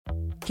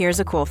Here's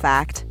a cool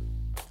fact.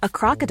 A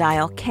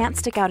crocodile can't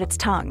stick out its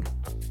tongue.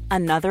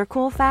 Another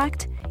cool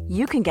fact,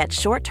 you can get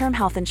short-term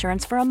health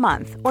insurance for a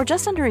month or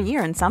just under a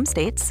year in some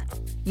states.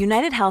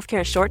 United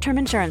Healthcare short-term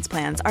insurance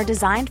plans are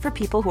designed for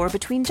people who are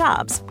between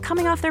jobs,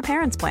 coming off their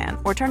parents' plan,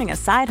 or turning a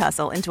side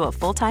hustle into a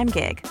full-time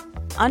gig.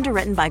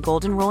 Underwritten by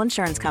Golden Rule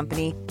Insurance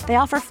Company, they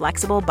offer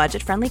flexible,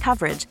 budget-friendly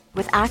coverage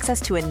with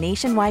access to a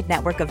nationwide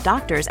network of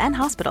doctors and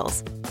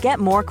hospitals. Get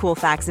more cool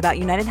facts about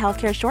United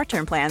Healthcare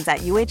short-term plans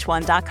at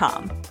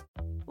uh1.com.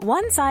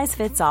 One size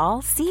fits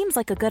all seems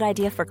like a good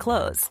idea for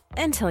clothes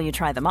until you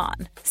try them on.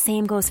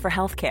 Same goes for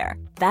healthcare.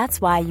 That's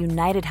why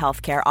United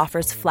Healthcare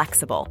offers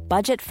flexible,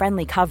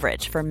 budget-friendly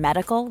coverage for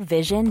medical,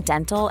 vision,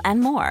 dental, and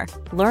more.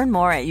 Learn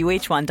more at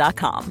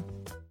uh1.com.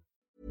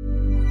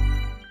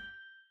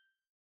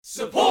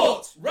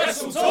 Support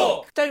Wrestle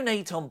Talk!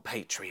 Donate on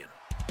Patreon.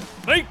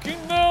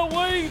 Making their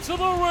way to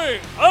the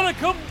ring at a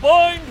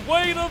combined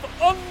weight of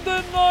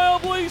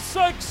undeniably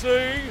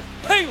sexy,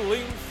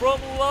 hailing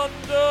from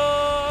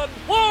London,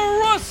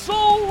 the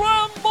Wrestle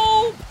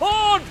Ramble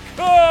Podcast!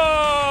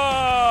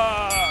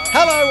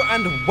 Hello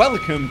and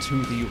welcome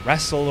to the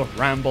Wrestle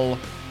Ramble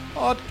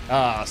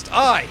Podcast.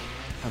 I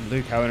am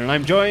Luke Owen and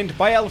I'm joined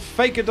by El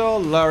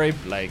Fakador Laurie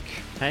Blake.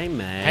 Hey,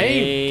 mate.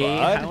 Hey,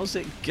 bud. How's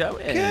it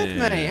going? Good,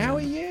 mate. How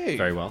are you?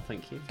 Very well,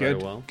 thank you. Very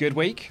Good. well. Good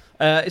week?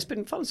 It's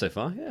been fun so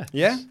far, yeah.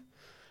 Yeah?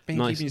 Been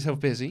Nice. keeping yourself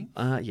busy?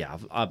 Yeah,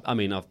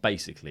 I've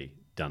basically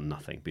done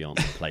nothing beyond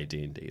play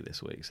D&D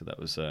this week, so that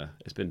was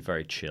it's been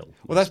very chill.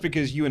 Well, that's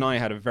because you and I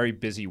had a very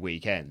busy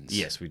weekend.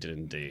 Yes, we did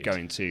indeed.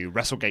 Going to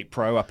WrestleGate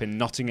Pro up in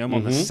Nottingham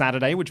on the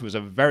Saturday, which was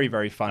a very,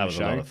 very fun That was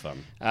show. a lot of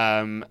fun.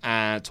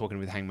 And talking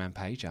with Hangman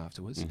Page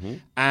afterwards. Mm-hmm.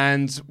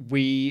 And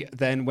we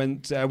then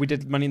went, we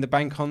did Money in the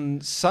Bank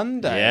on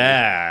Sunday.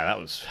 Yeah, that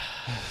was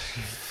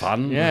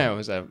fun. Yeah, it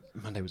was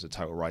Monday was a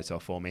total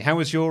write-off for me. How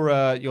was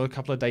your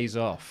couple of days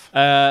off?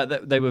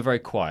 They were very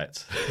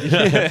quiet,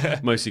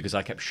 mostly because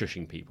I kept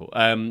shushing people.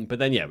 But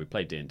then, yeah, we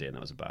played D&D and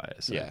that was about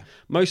it. So Yeah.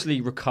 mostly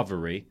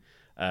recovery.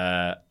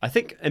 I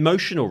think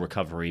emotional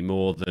recovery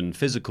more than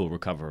physical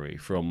recovery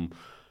from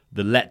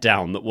the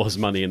letdown that was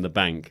Money in the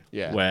Bank,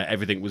 where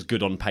everything was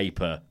good on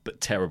paper but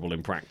terrible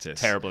in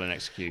practice. Terrible in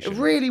execution.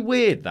 Really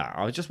weird that.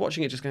 I was just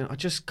watching it just going, I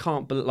just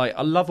can't believe, like,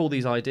 I love all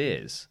these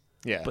ideas.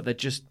 Yeah. But they're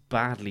just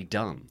badly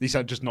done. These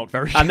are just not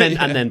very And good.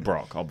 then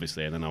Brock,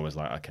 obviously, and then I was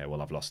like, okay, well,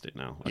 I've lost it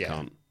now. I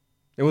can't.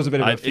 It was a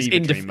bit of a fever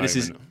dream moment. This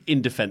is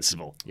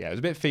indefensible. Yeah, it was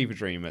a bit fever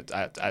dream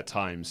at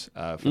times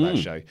for that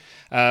show.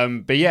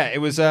 But yeah, it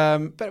was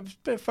a bit of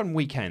a fun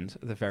weekend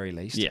at the very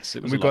least. Yes,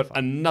 it was And we've a lot got of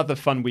fun. another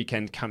fun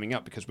weekend coming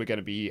up because we're going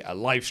to be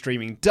live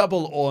streaming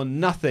Double or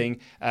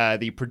Nothing.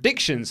 The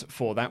predictions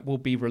for that will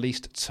be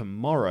released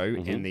tomorrow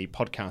in the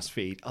podcast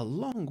feed,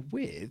 along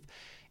with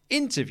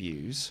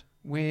interviews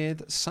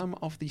with some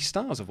of the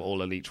stars of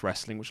All Elite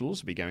Wrestling, which will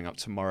also be going up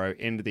tomorrow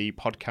in the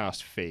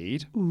podcast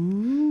feed.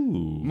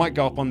 Ooh. Might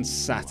go up on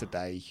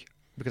Saturday,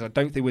 because I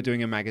don't think we're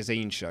doing a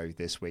magazine show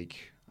this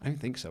week. I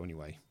don't think so,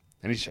 anyway.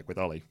 I need to check with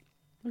Ollie.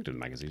 I'll do the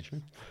magazine show.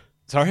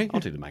 Sorry? I'll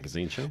do the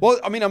magazine show. Well,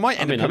 I mean, I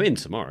might I'm in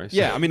tomorrow. So.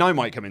 Yeah, I mean, I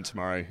might come in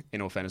tomorrow,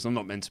 in all fairness. I'm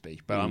not meant to be,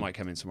 but I might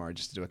come in tomorrow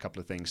just to do a couple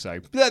of things. So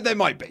there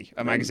might be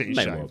a magazine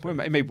Maybe show. we'll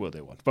Maybe we'll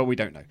do one, but we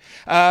don't know.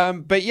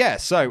 But yeah,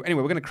 so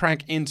anyway, we're going to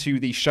crack into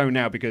the show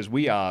now because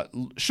we are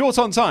short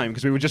on time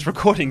because we were just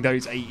recording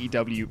those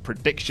AEW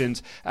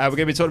predictions. We're going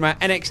to be talking about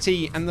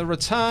NXT and the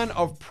return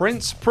of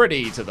Prince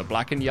Pretty to the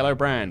black and yellow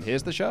brand.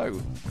 Here's the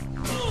show.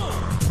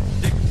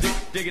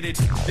 Diggity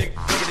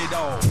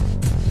dog.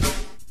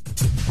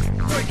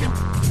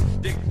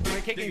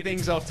 We're kicking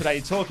things off today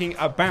talking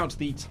about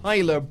the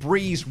Tyler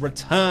Breeze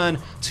return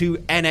to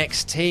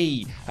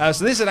NXT.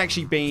 So this had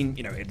actually been,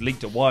 it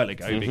leaked a while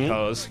ago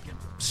because,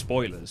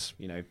 spoilers,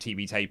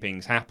 TV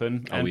tapings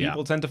happen and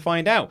people tend to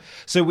find out.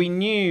 So we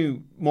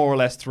knew more or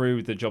less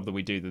through the job that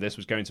we do that this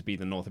was going to be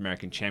the North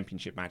American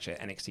Championship match at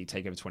NXT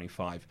TakeOver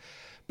 25.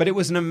 But it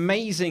was an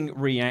amazing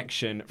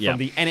reaction from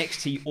the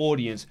NXT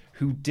audience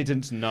who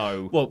didn't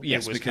know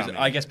yes, it was because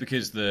coming. I guess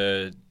because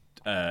the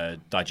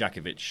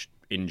Dijakovic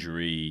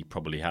injury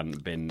probably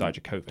hadn't been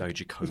Dijakovic. I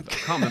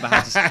can't remember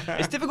how to say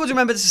it's difficult to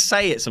remember to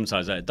say it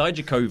sometimes.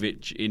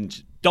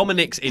 Dijakovic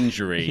Dominic's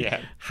injury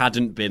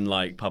hadn't been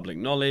like public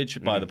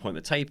knowledge by the point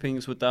the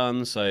tapings were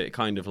done, so it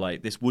kind of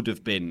like this would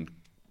have been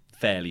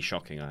fairly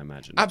shocking, I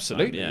imagine.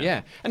 Absolutely,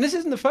 yeah. And this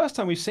isn't the first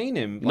time we've seen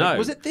him. No.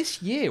 Was it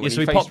this year? Yeah,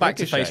 so he faced popped back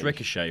Ricochet? to face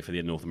Ricochet for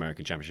the North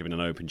American Championship in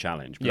an open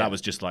challenge, but that was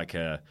just like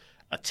a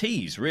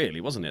tease, really,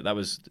 wasn't it? That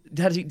was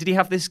did he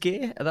have this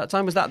gear at that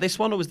time? Was that this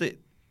one, or was it?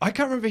 I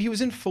can't remember if he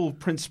was in full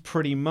Prince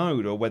Pretty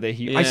mode or whether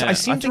he. Yeah, I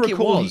seem to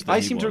recall. I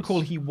seem to was.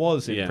 recall he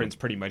was in Prince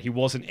Pretty mode. He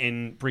wasn't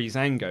in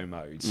Breezango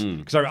modes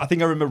because I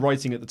think I remember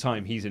writing at the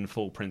time he's in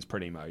full Prince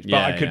Pretty mode.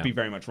 But I could be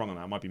very much wrong on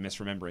that. I might be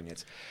misremembering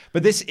it.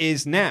 But this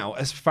is now,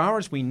 as far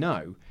as we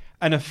know,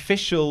 an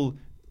official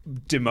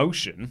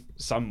demotion,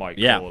 some might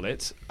call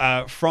it,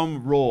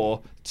 from Raw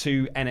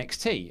to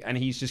NXT, and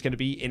he's just going to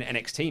be in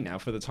NXT now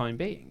for the time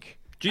being.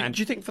 Do you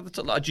think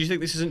do you think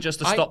this isn't just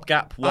a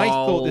stopgap? I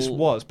thought this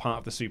was part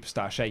of the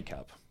Superstar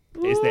shakeup.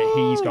 is that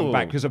he's gone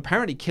back, because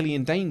apparently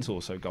Killian Dane's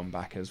also gone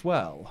back as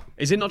well.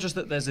 Is it not just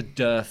that there's a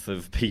dearth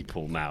of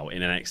people now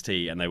in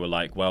NXT, and they were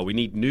like, well, we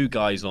need new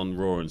guys on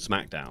Raw and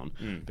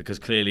SmackDown because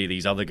clearly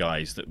these other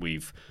guys that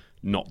we've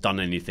not done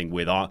anything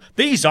with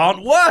these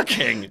aren't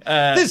working.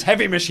 This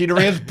heavy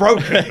machinery is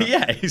broken.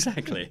 Yeah,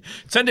 exactly.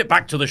 Send it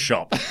back to the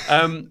shop.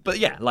 But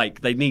yeah,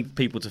 like they need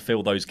people to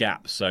fill those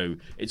gaps, so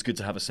it's good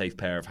to have a safe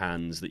pair of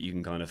hands that you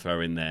can kind of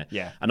throw in there.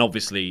 Yeah. And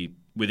obviously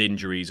with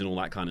injuries and all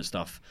that kind of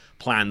stuff,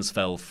 plans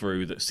fell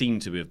through that seem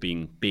to have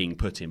been being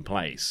put in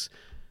place.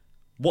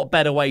 What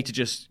better way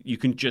to you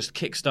can just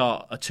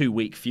kickstart a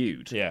 2-week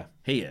feud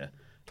here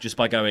just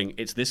by going,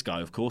 it's this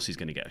guy, of course he's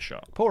going to get a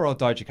shot. Poor old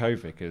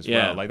Dijakovic as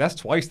well. Like, that's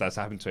twice that's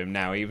happened to him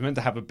now. He was meant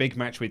to have a big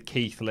match with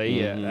Keith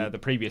Lee the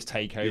previous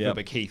takeover,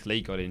 but Keith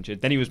Lee got injured.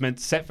 Then he was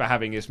set for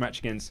having his match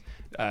against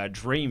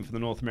Dream for the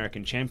North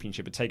American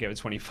Championship at TakeOver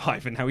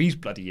 25, and now he's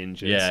bloody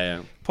injured.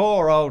 Yeah.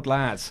 Poor old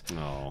lads.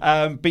 Oh.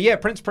 But yeah,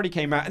 Prince Pretty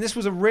came out, and this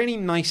was a really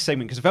nice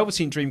segment because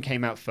Velveteen Dream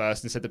came out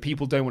first and said that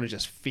people don't want to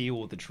just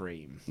feel the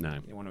dream. No.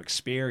 They want to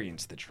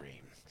experience the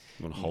dream.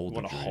 Want to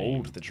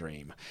hold the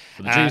dream.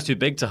 But the dream's too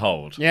big to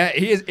hold. Yeah,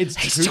 he is.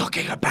 He's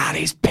talking about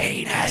his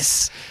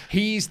penis.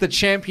 He's the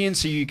champion,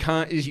 so you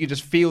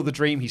just feel the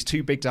dream. He's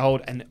too big to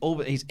hold, and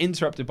he's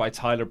interrupted by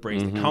Tyler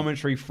Breeze. The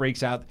commentary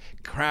freaks out,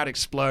 the crowd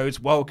explodes.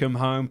 Welcome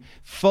home,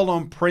 full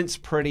on Prince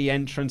Pretty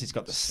entrance. He's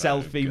got the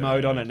selfie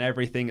mode on and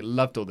everything.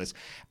 Loved all this,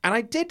 and I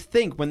did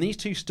think when these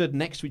two stood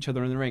next to each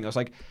other in the ring, I was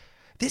like,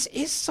 this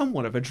is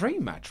somewhat of a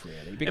dream match,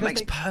 really. Because it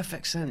makes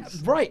perfect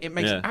sense. Right, it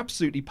makes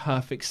absolutely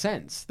perfect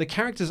sense. The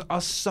characters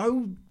are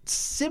so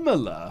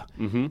similar,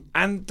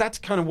 and that's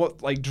kind of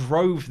what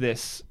drove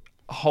this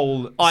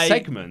whole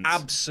segment. I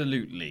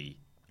absolutely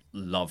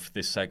loved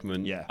this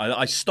segment. Yeah.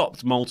 I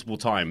stopped multiple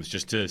times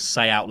just to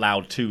say out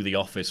loud to the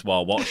office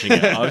while watching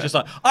it. I was just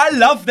like, I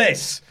love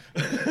this!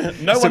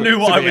 No one knew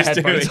what I was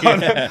doing.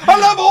 Yeah. I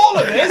love all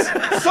of this!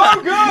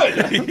 So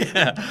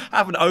good!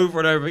 Happened over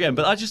and over again.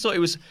 But I just thought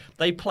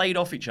they played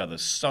off each other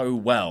so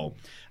well.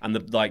 And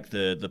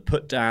the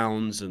put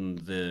downs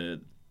and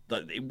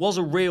it was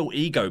a real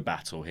ego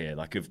battle here.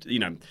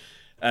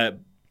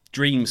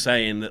 Dream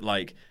saying that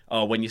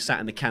when you sat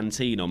in the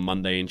canteen on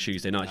Monday and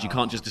Tuesday nights, you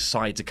can't just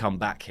decide to come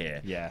back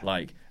here,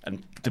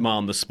 and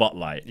demand the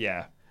spotlight.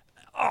 Yeah.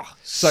 Oh,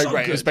 so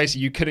great. It was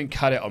basically you couldn't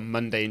cut it on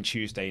Monday and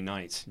Tuesday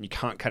nights, and you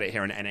can't cut it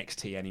here on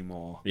NXT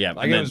anymore. Yeah,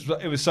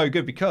 it was so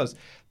good because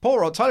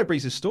poor old Tyler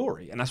Breeze's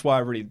story, and that's why I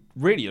really,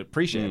 really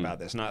appreciate about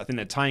this. And I think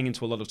they're tying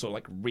into a lot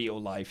of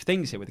real life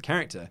things here with the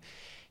character.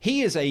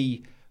 He is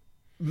a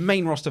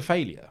main roster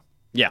failure.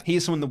 Yeah. He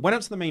is someone that went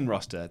out to the main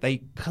roster.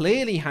 They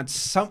clearly had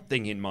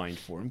something in mind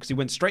for him because he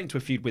went straight into a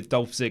feud with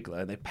Dolph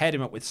Ziggler, and they paired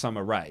him up with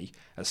Summer Rae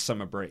as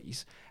Summer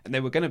Breeze, and they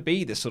were going to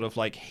be this sort of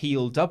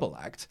heel double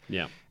act.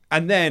 Yeah.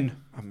 And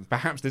then,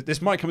 perhaps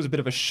this might come as a bit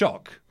of a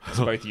shock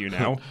to both of you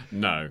now.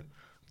 No.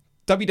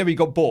 WWE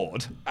got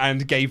bored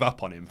and gave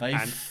up on him. They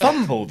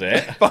fumbled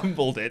it.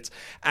 Fumbled it.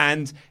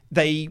 And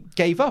they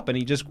gave up, and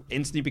he just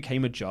instantly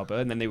became a jobber.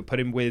 And then they would put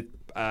him with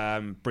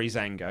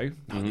Breezango.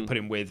 They put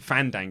him with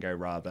Fandango,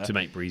 rather. To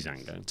make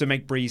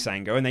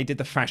Breezango. And they did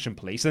the Fashion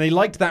Police. And they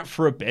liked that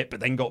for a bit, but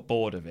then got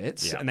bored of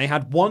it. Yeah. And they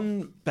had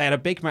a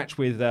big match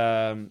with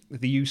the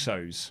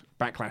Usos,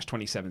 Backlash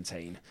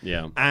 2017.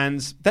 Yeah. And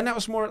then that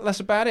was more or less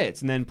about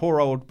it. And then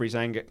poor old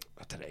Breezango,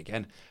 I did it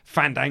again,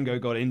 Fandango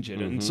got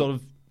injured and sort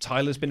of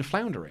Tyler's been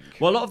floundering.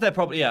 Well, a lot of their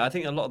problem, I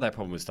think a lot of their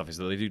problem with stuff is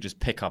that they do just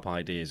pick up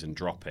ideas and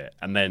drop it,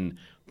 and then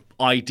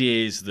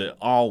ideas that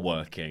are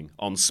working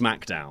on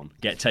SmackDown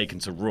get taken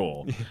to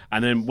Raw,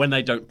 and then when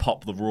they don't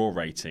pop the Raw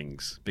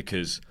ratings,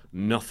 because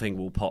nothing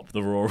will pop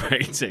the Raw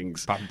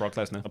ratings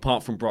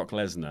Apart from Brock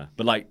Lesnar.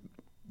 But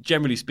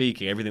generally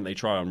speaking, everything they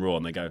try on Raw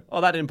and they go,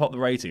 oh, that didn't pop the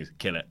ratings,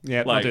 kill it.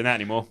 Yeah, not doing that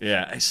anymore.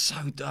 Yeah, it's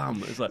so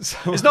dumb. It's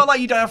it's not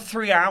like you don't have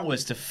 3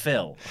 hours to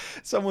fill.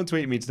 Someone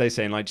tweeted me today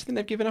saying, do you think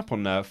they've given up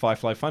on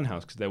Firefly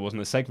Funhouse because there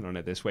wasn't a segment on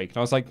it this week? And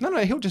I was like, no,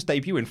 he'll just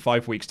debut in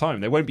 5 weeks'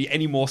 time. There won't be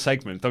any more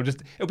segments.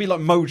 It'll be like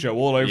Mojo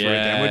all over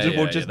again.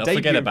 We'll just they'll debut.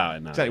 Forget about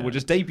it now. Exactly. Yeah. We'll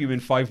just debut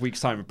in 5 weeks'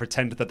 time and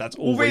pretend that that's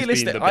always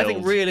been the build. I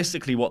think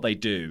realistically what they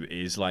do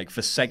is,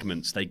 for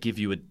segments, they give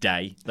you a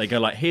day. They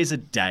go here's a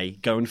day,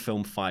 go and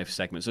film 5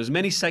 segments. So as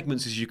many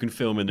segments as you can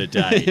film in a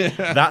day.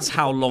 That's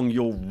how long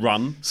your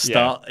run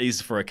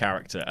is for a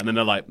character. And then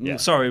they're like,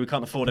 sorry, we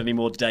can't afford any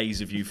more days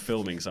of you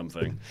filming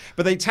something.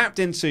 But they tapped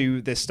into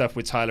this stuff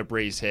with Tyler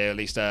Breeze here, at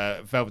least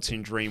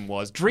Velveteen Dream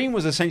was. Dream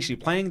was essentially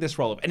playing this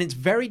role, and it's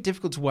very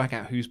difficult to work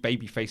out who's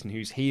babyface and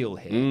who's heel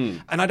here.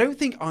 And I don't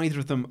think either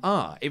of them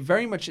are. It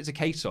very much is a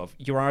case of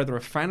you're either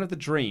a fan of the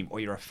Dream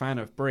or you're a fan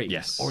of Breeze.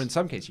 Yes. Or in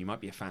some cases, you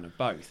might be a fan of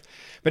both.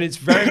 But it's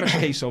very much a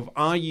case of,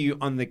 are you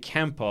on the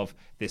camp of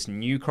this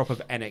new crop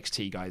of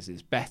NXT guys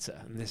is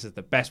better, and this is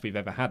the best we've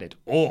ever had it,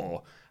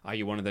 or are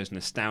you one of those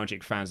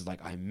nostalgic fans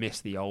like, I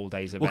miss the old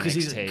days of Well,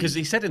 NXT? because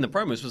he said in the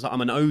promos was like,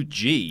 I'm an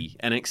OG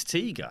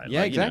NXT guy.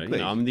 Yeah, like, exactly.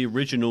 You know, I'm the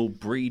original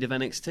breed of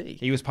NXT.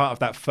 He was part of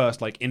that first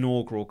like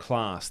inaugural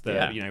class. That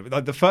Yeah. you know,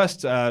 like, the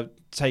first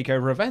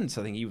takeover events.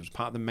 I think he was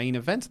part of the main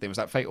event. I think it was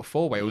that Fatal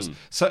 4-Way. It was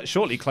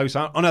shortly close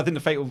on. Oh no, I think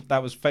Fatal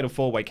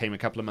 4-Way came a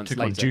couple of months Took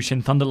later. on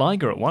Jushin Thunder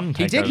Liger at one.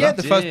 He did, takeover. yeah.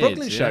 The first Did,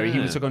 Brooklyn show, he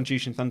yeah. took on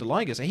Jushin Thunder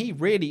Liger. So he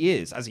really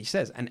is, as he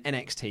says, an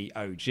NXT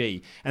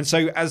OG. And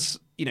so, as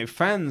you know,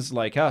 fans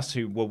like us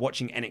who were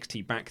watching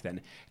NXT back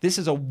then, this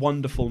is a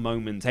wonderful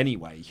moment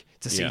anyway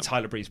to see Yeah.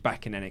 Tyler Breeze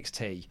back in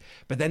NXT.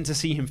 But then to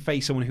see him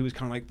face someone who was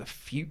kind of like the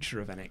future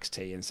of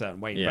NXT in a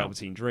certain way, in Yeah.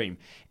 Velveteen Dream,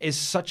 is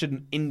such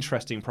an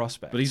interesting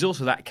prospect. But he's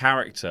also that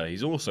character.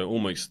 He's also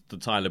almost the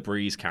Tyler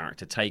Breeze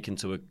character taken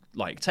to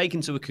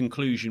a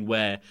conclusion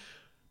where,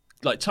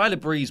 like, Tyler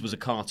Breeze was a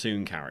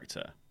cartoon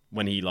character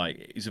when he's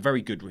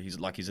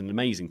an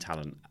amazing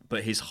talent,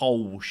 but his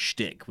whole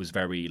shtick was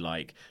very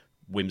like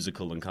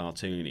whimsical and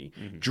cartoony.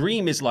 Mm-hmm.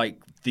 Dream is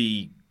like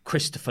the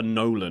Christopher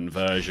Nolan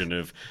version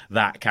of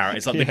that character.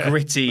 It's like the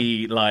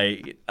gritty,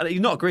 like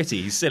he's not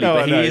gritty, he's silly, No,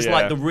 but I know, he is yeah.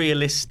 like the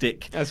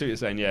realistic That's what you're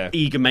saying, yeah.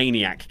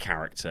 egomaniac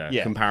character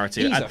Yeah.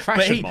 comparative. He's a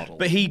fashion model.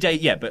 But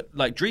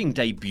like Dream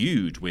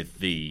debuted with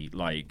the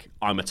like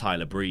I'm a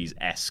Tyler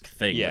Breeze-esque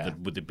thing, Yeah.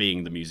 with the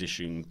being the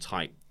musician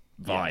type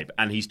vibe,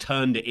 and he's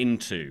turned it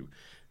into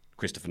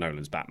Christopher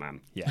Nolan's Batman.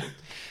 Yeah.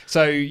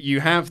 So you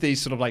have these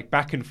sort of like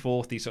back and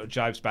forth, these sort of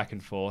jibes back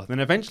and forth.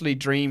 Then eventually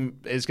Dream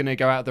is going to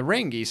go out of the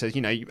ring. He says,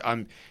 you know,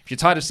 if you're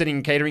tired of sitting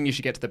in catering, you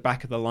should get to the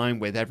back of the line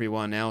with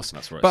everyone else.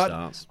 That's where it but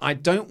starts. I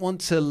don't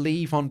want to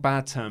leave on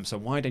bad terms, so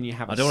why don't you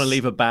have I don't want to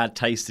leave a bad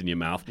taste in your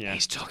mouth. Yeah.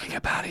 He's talking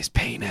about his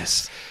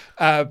penis.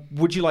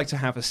 Would you like to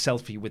have a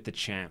selfie with the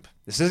champ?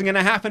 This isn't going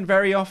to happen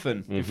very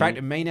often. In fact,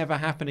 it may never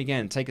happen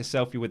again. Take a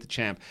selfie with the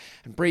champ.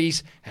 And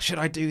Breeze, should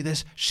I do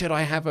this? Should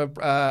I have a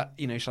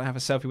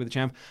selfie with the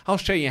champ? I'll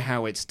show you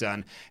how it's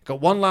done. Got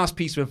one last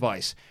piece of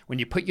advice. When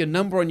you put your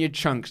number on your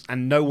chunks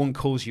and no one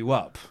calls you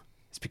up,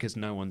 it's because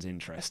no one's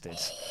interested.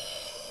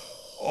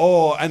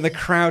 Oh, and the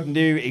crowd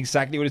knew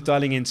exactly what he was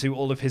dialing into.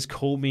 All of his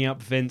call me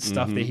up Vince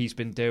stuff that he's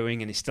been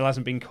doing, and he still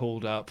hasn't been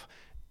called up.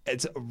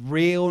 It's a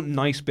real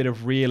nice bit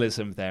of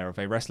realism there of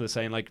a wrestler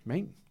saying, like,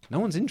 mate, no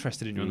one's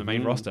interested in you on the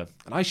main roster.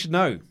 And I should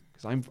know,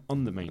 because I'm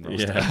on the main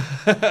roster.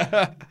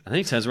 Yeah. And then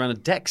he turns around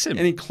and decks him.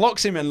 And he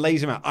clocks him and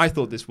lays him out. I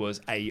thought this was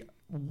a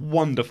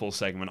wonderful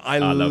segment. I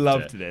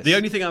loved it. this. The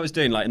only thing I was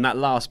doing, like in that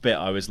last bit,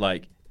 I was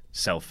like,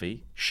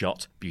 selfie,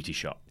 shot, beauty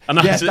shot. And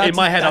in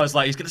my head, I was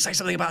like, he's going to say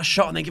something about a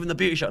shot and then give him the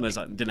beauty shot. And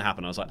it didn't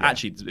happen. I was like,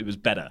 actually, it was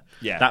better.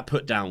 Yeah. That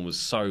put down was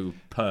so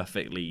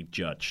perfectly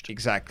judged.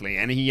 Exactly.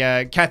 And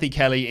Kathy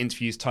Kelly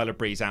interviews Tyler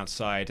Breeze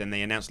outside, and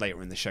they announce later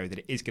in the show that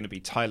it is going to be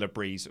Tyler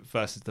Breeze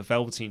versus the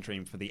Velveteen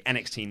Dream for the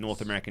NXT North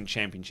American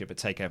Championship at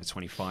TakeOver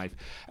 25.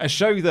 A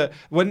show that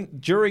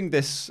during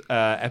this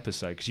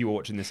episode, because you were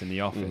watching this in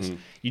the office,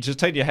 you just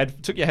took your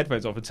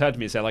headphones off and turned to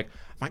me and said, like,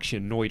 I'm actually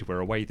annoyed we're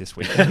away this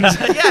weekend.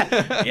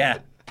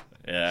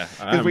 Yeah,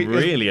 I'm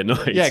really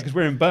annoyed. Yeah, because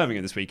we're in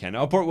Birmingham this weekend.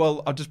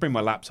 I'll just bring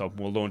my laptop and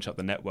we'll launch up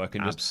the network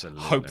and just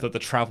hope that the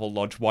Travel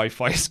Lodge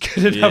Wi-Fi is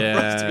good enough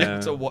for us to be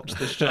able to watch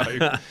the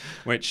show.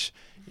 Which,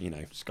 you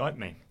know, Skype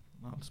me.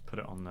 I'll just put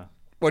it on the...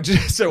 Well,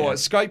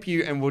 Skype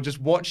you and we'll just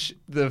watch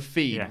the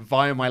feed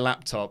via my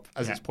laptop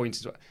as it's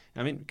pointed to.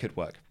 I mean, it could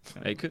work.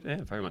 It could,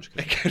 very much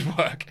could. It could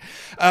work.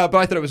 But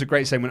I thought it was a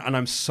great segment, and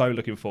I'm so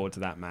looking forward to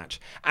that match.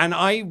 And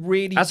I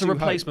really As a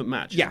replacement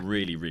match, it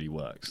really, really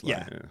works.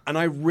 And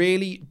I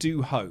really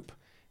do hope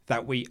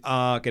that we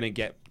are going to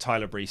get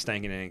Tyler Breeze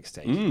staying in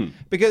NXT.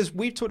 Because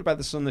we've talked about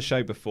this on the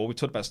show before, we've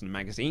talked about this on the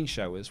magazine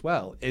show as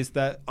well, is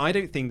that I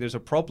don't think there's a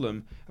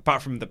problem,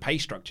 apart from the pay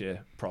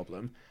structure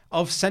problem,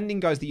 of sending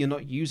guys that you're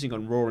not using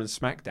on Raw and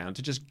SmackDown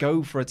to just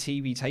go for a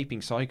TV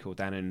taping cycle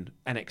down in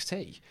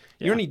NXT.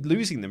 You're only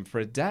losing them for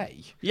a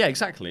day. Yeah,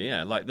 exactly.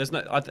 Yeah, like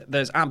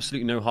there's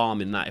absolutely no harm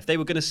in that. If they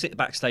were going to sit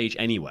backstage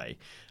anyway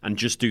and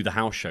just do the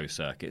house show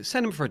circuit,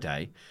 send them for a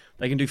day.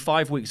 They can do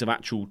 5 weeks of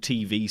actual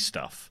TV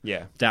stuff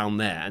down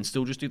there and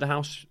still just do the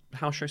house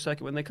show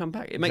circuit when they come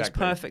back. It makes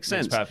perfect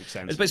sense. Makes perfect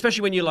sense.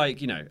 Especially when you're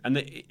like, and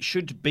it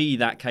should be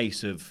that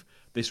case of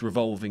this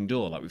revolving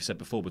door, like we've said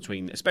before,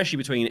 especially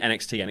between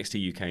NXT,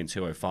 NXT UK, and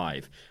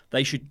 205.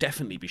 They should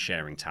definitely be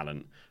sharing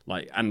talent.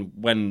 And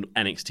when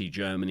NXT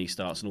Germany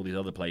starts and all these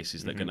other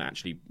places that can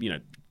actually,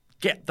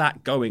 get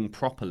that going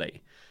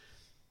properly.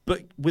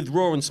 But with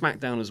Raw and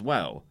SmackDown as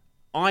well,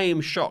 I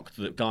am shocked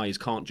that guys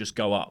can't just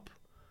go up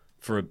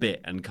for a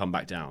bit and come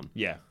back down.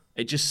 Yeah.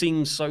 It just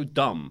seems so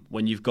dumb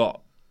when you've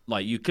got,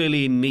 you're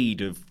clearly in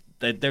need of.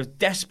 They're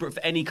desperate for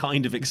any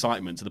kind of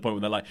excitement to the point where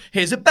they're like,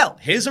 here's a belt,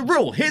 here's a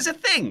rule, here's a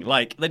thing.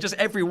 They're just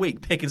every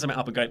week picking something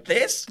up and going,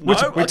 this? No?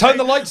 We turn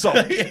the lights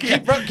off.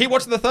 Keep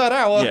watching the third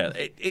hour. Yeah,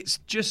 it's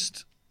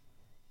just...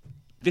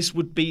 This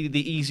would be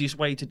the easiest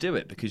way to do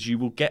it because you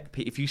will get...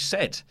 If you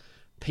said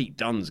Pete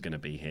Dunne's going to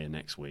be here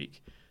next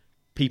week,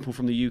 people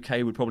from the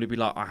UK would probably be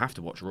like, I have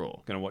to watch Raw.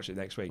 Going to watch it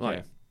next week,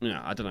 Like,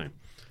 yeah, I don't know.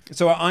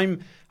 So I'm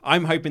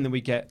hoping that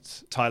we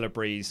get Tyler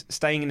Breeze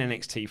staying in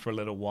NXT for a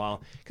little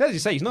while. Because as you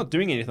say, he's not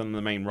doing anything on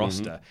the main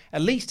roster.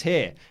 At least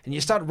here. And you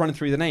start running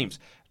through the names.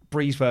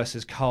 Breeze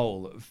versus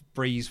Cole.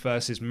 Breeze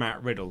versus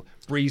Matt Riddle.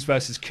 Breeze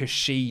versus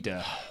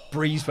Kushida.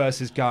 Breeze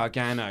versus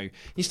Gargano.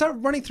 You start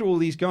running through all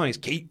these guys.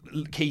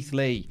 Keith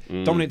Lee.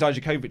 Dominik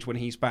Dijakovic when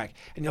he's back.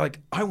 And you're like,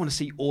 I want to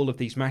see all of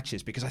these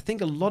matches. Because I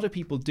think a lot of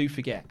people do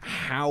forget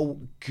how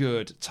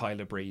good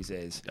Tyler Breeze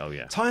is. Oh,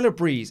 yeah. Tyler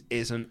Breeze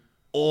is an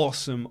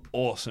awesome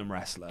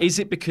wrestler. Is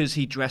it because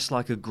he dressed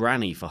like a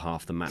granny for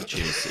half the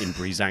matches in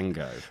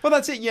Breezango? Well,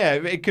 that's it. Yeah,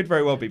 it could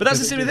very well be. But that's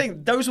the silly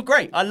thing. Those were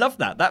great. I love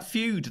that. That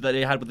feud that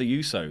they had with the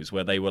Usos,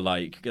 where they were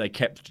like, they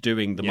kept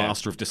doing the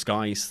Master of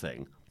Disguise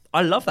thing.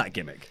 I love that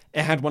gimmick.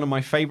 It had one of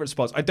my favourite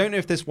spots. I don't know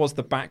if this was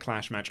the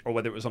Backlash match or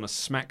whether it was on a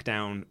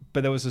SmackDown,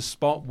 but there was a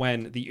spot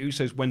when the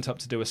Usos went up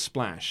to do a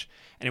splash,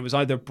 and it was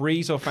either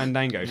Breeze or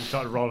Fandango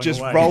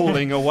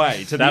rolling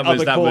away to the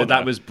other corner.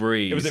 That was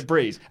Breeze. It was at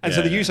Breeze. And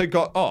so the Uso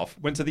got off,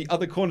 went to the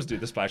other corner to do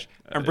the splash,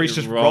 and Breeze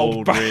just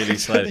rolled back really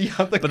to the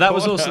other But that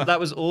corner.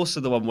 was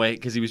also the one where,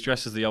 because he was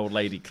dressed as the old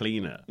lady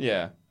cleaner.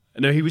 Yeah.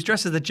 No, he was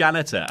dressed as the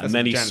janitor, and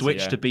then he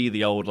switched to be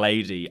the old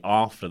lady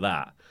after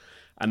that.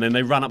 And then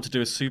they ran up to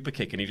do a super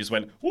kick, and he just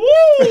went, woo!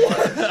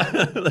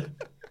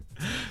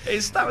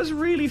 That was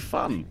really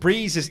fun.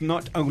 Breeze is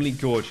not only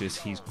gorgeous,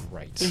 he's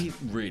great. He's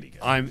really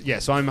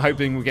good. So I'm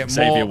hoping we'll get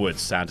Xavier more. Woods,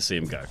 sad to see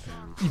him go.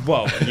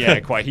 Well, yeah,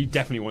 quite. He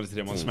definitely wanted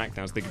him on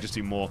SmackDown, so they could just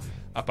do more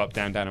up,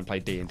 down, and play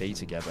D&D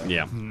together.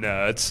 Yeah.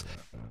 Nerds.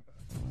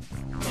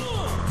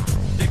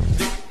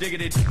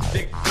 Diggity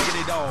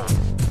dog.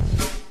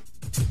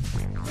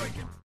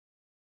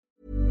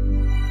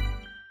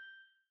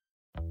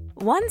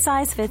 One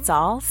size fits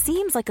all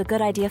seems like a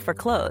good idea for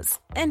clothes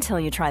until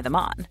you try them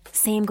on.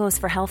 Same goes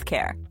for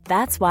healthcare.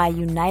 That's why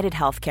United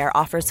Healthcare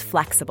offers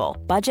flexible,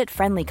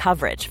 budget-friendly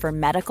coverage for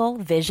medical,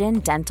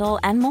 vision,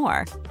 dental, and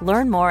more.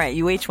 Learn more at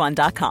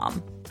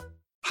uh1.com.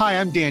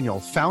 Hi, I'm Daniel,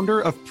 founder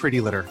of Pretty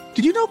Litter.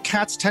 Did you know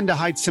cats tend to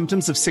hide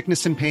symptoms of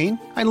sickness and pain?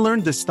 I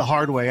learned this the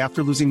hard way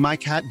after losing my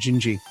cat,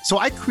 Gingy. So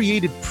I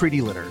created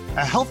Pretty Litter,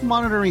 a health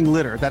monitoring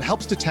litter that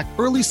helps detect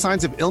early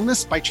signs of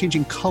illness by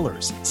changing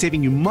colors,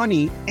 saving you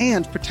money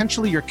and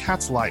potentially your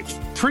cat's life.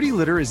 Pretty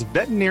Litter is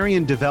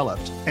veterinarian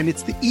developed, and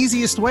it's the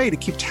easiest way to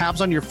keep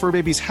tabs on your fur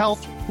baby's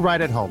health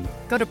right at home.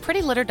 Go to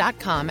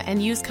prettylitter.com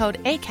and use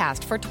code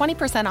ACAST for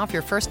 20% off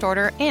your first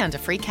order and a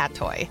free cat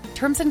toy.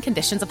 Terms and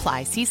conditions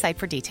apply. See site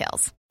for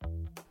details.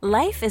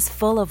 Life is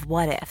full of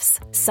what-ifs.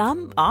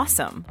 Some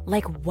awesome,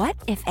 like what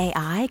if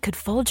AI could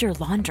fold your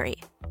laundry?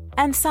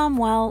 And some,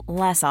 well,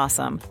 less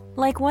awesome,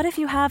 like what if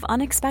you have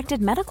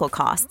unexpected medical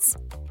costs?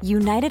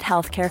 United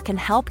Healthcare can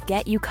help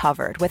get you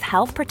covered with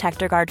Health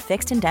Protector Guard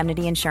fixed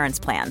indemnity insurance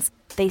plans.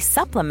 They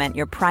supplement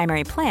your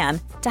primary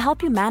plan to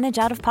help you manage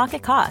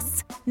out-of-pocket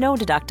costs. No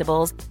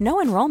deductibles,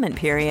 no enrollment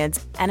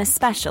periods, and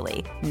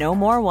especially no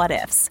more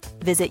what-ifs.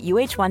 Visit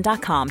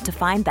uh1.com to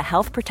find the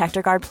Health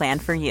Protector Guard plan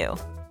for you.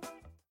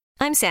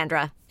 I'm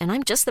Sandra, and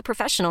I'm just the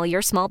professional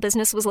your small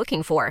business was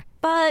looking for.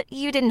 But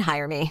you didn't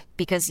hire me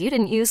because you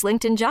didn't use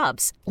LinkedIn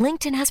Jobs.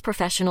 LinkedIn has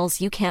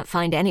professionals you can't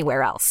find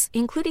anywhere else,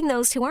 including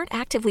those who aren't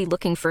actively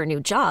looking for a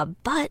new job,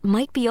 but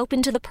might be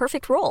open to the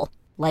perfect role,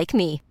 like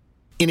me.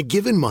 In a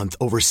given month,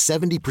 over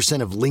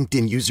 70% of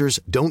LinkedIn users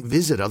don't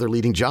visit other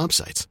leading job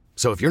sites.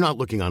 So if you're not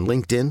looking on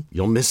LinkedIn,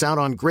 you'll miss out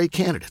on great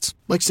candidates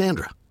like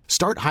Sandra.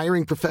 Start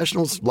hiring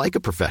professionals like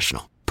a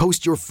professional.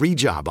 Post your free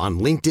job on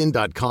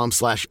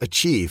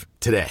linkedin.com/achieve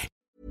today.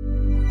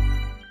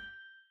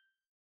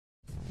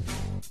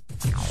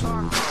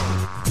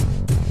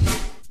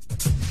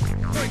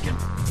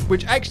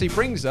 Which actually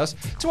brings us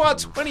to our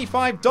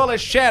 $25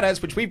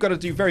 shoutouts, which we've got to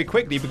do very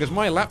quickly because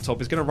my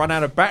laptop is going to run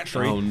out of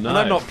battery and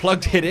I've not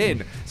plugged it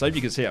in. So if you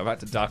can see, I've had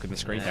to darken the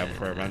screen down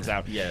before it runs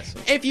out. Yes.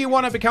 If you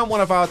want to become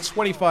one of our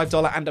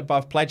 $25 and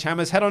above pledge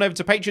hammers, head on over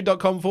to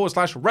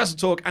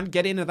patreon.com/WrestleTalk and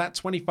get into that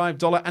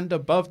 $25 and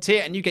above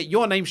tier, and you get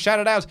your name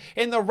shouted out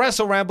in the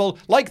Wrestle Ramble,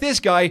 like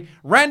this guy,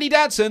 Randy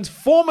Dadson's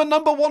former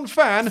 #1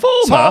 fan,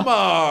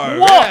 Tomo.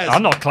 What? Yes.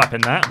 I'm not clapping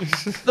that.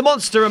 The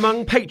monster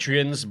among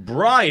Patreons,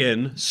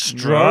 Brian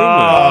Strowman.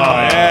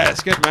 Oh,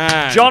 yes, good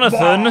man.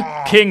 Jonathan,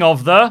 King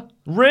of the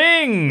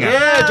Ring.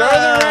 Yeah,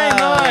 Jonathan Ring,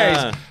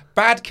 nice.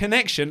 Bad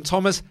connection,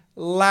 Thomas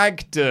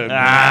Lagden.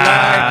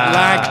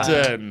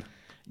 Lagden.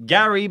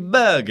 Gary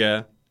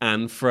Burger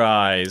and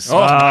Fries.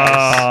 Oh,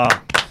 nice.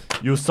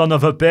 You son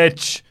of a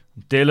bitch.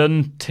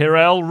 Dylan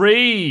Tyrrell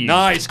Reed.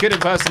 Nice, good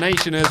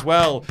impersonation as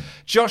well.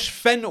 Josh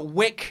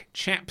Fenwick,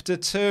 Chapter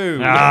 2.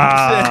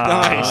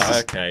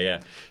 Nice. Okay,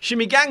 yeah.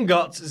 Shimmy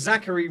Gangot,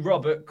 Zachary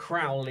Robert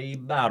Crowley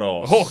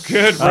Barros. Oh,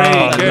 good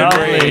read, good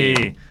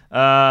read.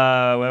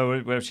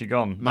 Lovely. Where's she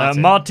gone?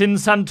 Martin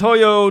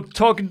Santoyo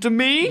talking to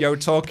me? You're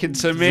talking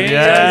to me.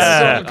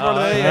 Yeah.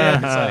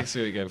 That's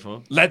what you're going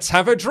for. Let's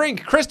have a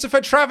drink.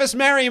 Christopher Travis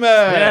Merriman.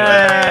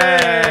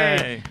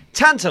 Yay.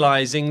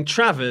 Tantalizing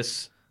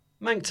Travis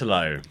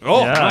Manctalo.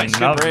 Oh, Yeah, nice.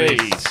 Good lovely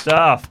read.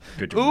 stuff.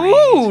 Good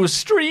Ooh,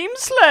 Stream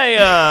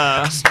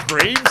Slayer.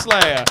 Stream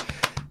Slayer.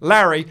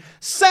 Larry,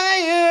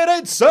 say it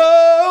ain't so.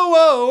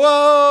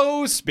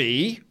 Oh,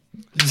 Spee.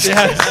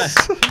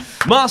 Yes.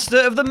 Master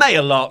of the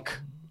Mayor Lock,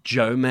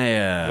 Joe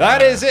Mayer.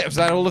 That is it. Was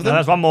that all of them? No,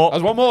 there's one more.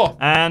 There's one more.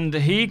 And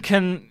he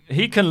can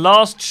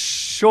last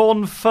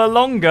Sean for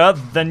longer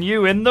than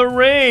you in the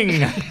ring.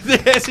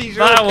 Yes, he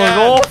sure That can.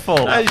 was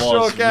awful. I That sure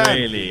was can.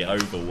 really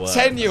overworked.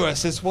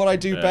 Tenuous is what I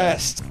do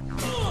best.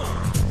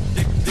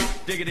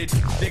 Diggity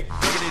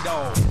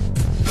dog.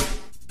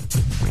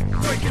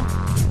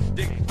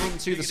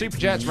 Into the Super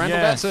Chats, Randall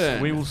Yes,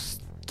 Betson. we will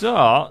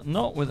start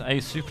not with a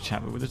super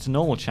chat, but with a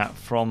normal chat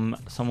from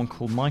someone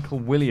called Michael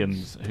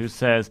Williams, who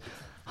says,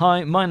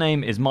 "Hi, my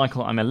name is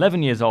Michael. I'm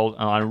 11 years old,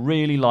 and I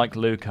really like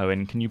Luke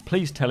Owen. Can you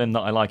please tell him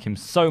that I like him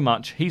so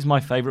much? He's my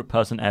favourite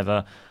person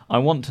ever. I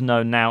want to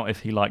know now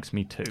if he likes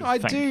me too. I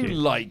Thank do you."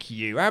 like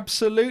you.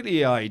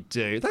 Absolutely, I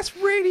do. That's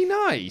really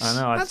nice.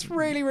 I know, That's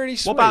really, really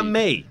sweet. What about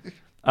me?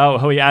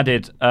 Oh, he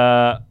added,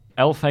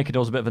 El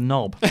Fakador's a bit of a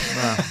knob.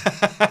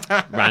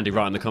 Randy,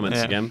 write in the comments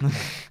Yeah. again.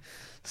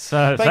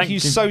 So Thank you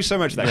so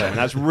much for that, Glenn.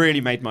 That's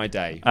really made my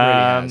day. Really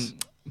has.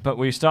 But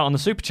we start on the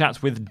super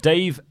chats with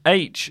Dave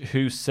H,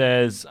 who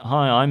says,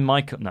 "Hi, I'm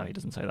Michael." No, he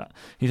doesn't say that.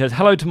 He says,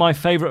 "Hello to my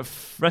favourite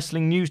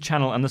wrestling news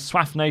channel and the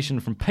SWAF Nation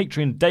from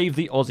Patreon, Dave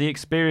the Aussie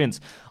Experience.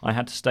 I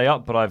had to stay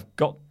up, but I've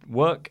got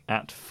work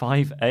at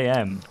 5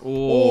 a.m.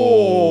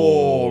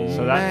 Oh,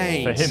 So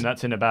that's, for him,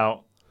 that's in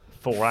about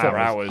 4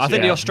 hours. I think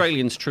Yeah. the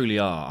Australians truly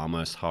are our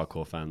most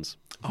hardcore fans.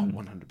 Oh,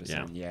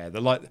 100%. Yeah, they're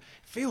like,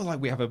 feel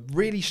like we have a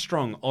really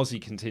strong Aussie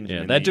contingent.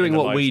 Yeah, in they're the- doing in the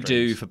what live we streams.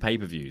 do for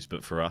pay-per-views,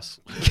 but for us.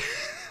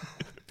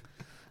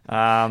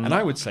 And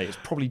I would say it's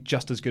probably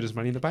just as good as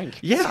Money in the Bank.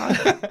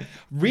 Yeah.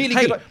 Really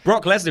Hey, good.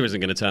 Brock Lesnar isn't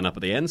going to turn up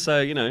at the end, so,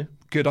 you know.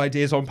 Good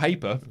ideas on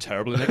paper,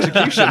 terrible in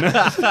execution.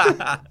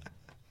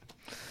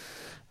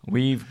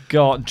 We've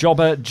got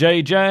Jobber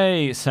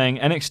JJ saying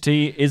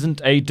NXT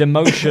isn't a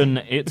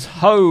demotion, it's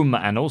home.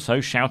 And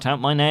also shout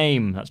out my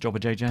name. That's Jobber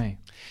JJ.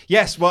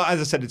 Yes, well, as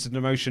I said, it's a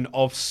demotion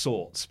of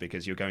sorts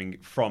because you're going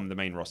from the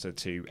main roster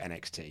to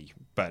NXT.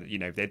 But, you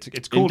know,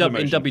 it's called in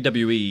demotion.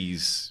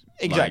 WWE's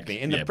Exactly.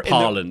 like, in the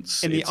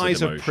parlance, in the it's a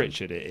eyes of demotion.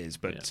 Pritchard, it is.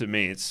 But to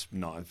me, it's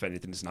not. If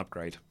anything, it's an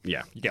upgrade.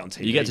 Yeah, You get on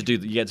TV.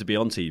 You get to be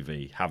on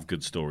TV, have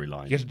good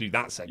storyline. You get to do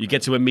that segment. You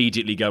get to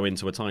immediately go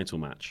into a title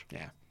match.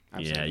 Yeah. Yeah,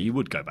 Absolutely. you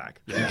would go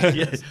back.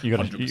 Yes. You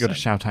got to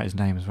shout out his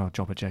name as well,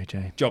 Jobber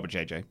JJ. Jobber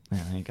JJ. Yeah,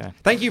 there you go.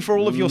 Thank you for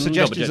all of your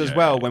suggestions Jobber as JJ.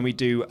 well when we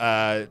do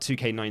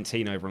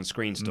 2K19 over on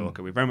Screenstalker.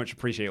 We very much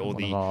appreciate all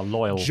One of the our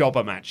loyal-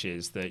 jobber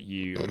matches that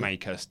you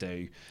make us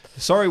do.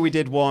 Sorry we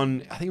did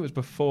one, I think it was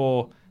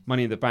before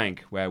Money in the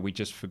Bank, where we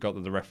just forgot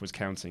that the ref was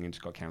counting and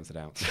just got counted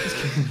out.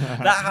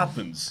 That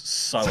happens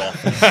so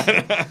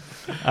often.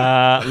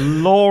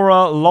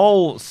 Laura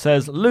Lol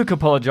says, Luke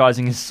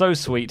apologising is so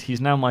sweet. He's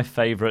now my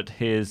favourite.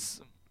 Here's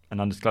an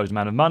undisclosed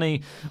amount of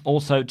money.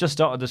 Also, just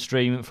started the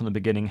stream from the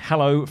beginning.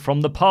 Hello from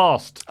the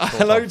past.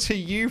 Hello to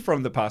you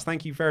from the past.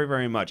 Thank you very,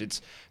 very much.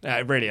 It's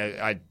really,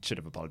 I should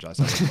have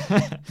apologised.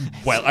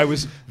 Well, I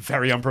was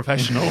very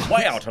unprofessional.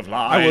 Way out of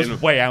line. I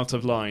was way out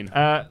of line.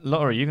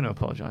 Laura, are you going to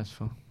apologise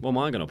for? What am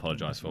I going to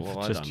apologise for? What have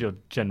I Just done? your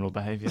general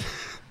behaviour.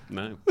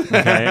 No.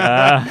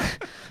 Okay,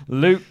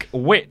 Luke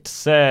Witt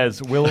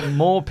says, will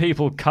more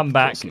people come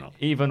back not.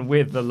 even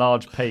with the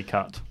large pay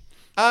cut?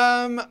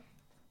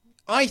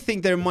 I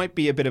think there might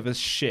be a bit of a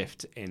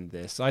shift in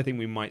this. I think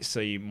we might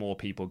see more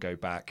people go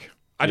back.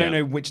 I don't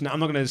know which. I'm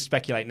not going to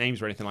speculate names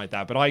or anything like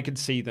that, but I could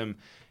see them,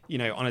 you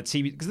know, on a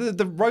TV because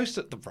the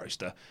roster.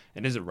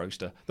 It is a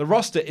roster. The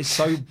roster is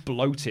so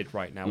bloated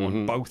right now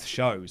on both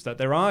shows that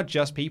there are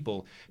just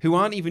people who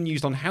aren't even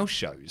used on house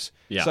shows.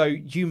 Yeah. So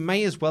you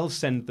may as well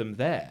send them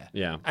there.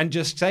 Yeah. And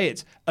just say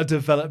it's a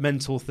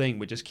developmental thing.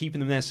 We're just keeping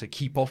them there to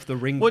keep off the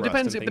ring. Well, it rust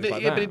depends. and But things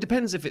like that. but it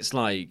depends if it's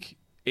like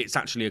it's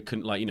actually it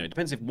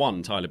depends if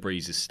one, Tyler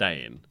Breeze is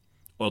staying,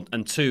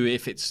 and two,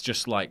 if it's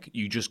just like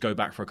you just go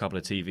back for a couple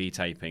of TV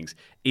tapings.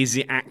 Is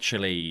it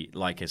actually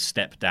like a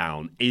step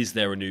down? Is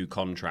there a new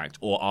contract,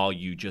 or are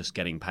you just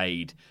getting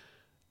paid?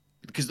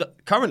 Because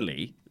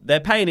currently they're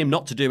paying him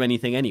not to do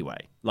anything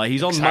anyway. Like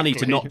he's on money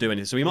to not do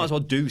anything, so he might as well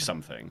do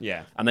something.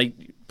 Yeah. And they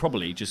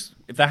probably just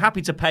if they're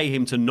happy to pay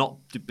him to not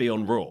be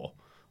on Raw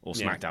or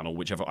SmackDown or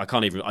whichever. I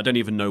don't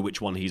even know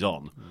which one he's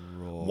on.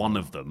 One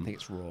of them. I think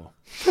it's Raw.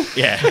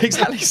 Yeah,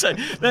 exactly. So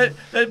they're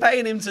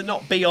paying him to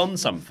not be on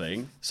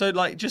something. So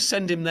like, just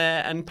send him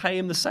there and pay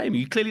him the same.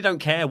 You clearly don't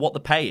care what the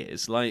pay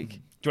is. Like, Do you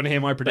want to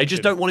hear my prediction? they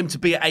just don't want him to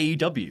be at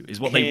AEW.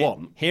 Is what they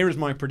want. Here is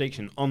my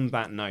prediction. On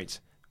that note,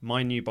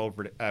 my new bold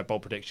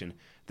prediction: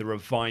 the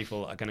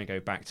Revival are going to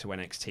go back to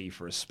NXT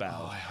for a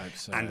spell. I hope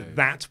so. And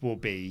that will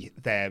be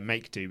their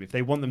make do. If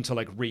they want them to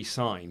like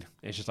re-sign,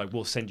 it's just like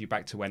we'll send you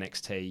back to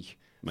NXT.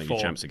 Make you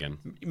champs again.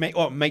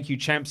 Make you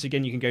champs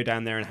again. You can go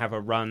down there and have a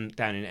run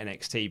down in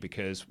NXT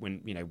because we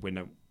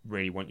don't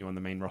really want you on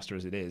the main roster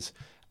as it is.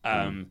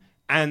 And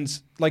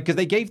And because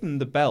they gave them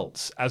the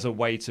belts as a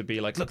way to be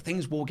like, look,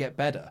 things will get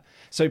better.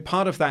 So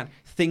part of that,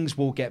 things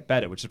will get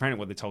better, which is apparently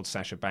what they told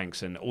Sasha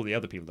Banks and all the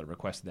other people that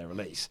requested their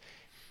release.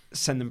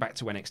 Send them back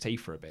to NXT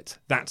for a bit.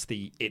 That's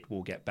the it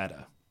will get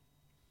better.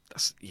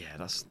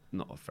 That's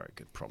not a very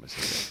good promise,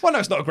 is it? Well, no,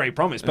 it's not a great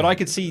promise, but I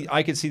could see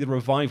the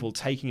revival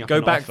taking up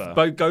an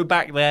offer. Go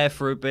back there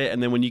for a bit,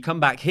 and then when you come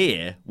back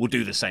here, we'll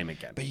do the same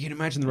again. But you can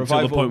imagine the Until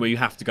revival. the point where you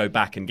have to go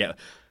back and get.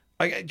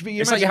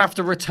 It's like you have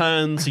to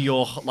return to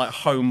your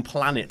home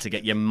planet to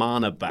get your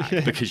mana back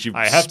because you've.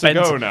 I have spent,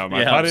 to go now.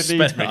 My planet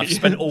needs me. I've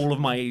spent all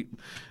of my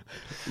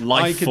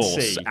life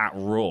force at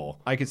Raw.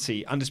 I could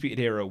see Undisputed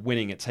Era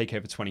winning at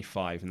TakeOver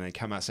 25, and then they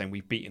come out saying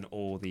we've beaten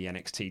all the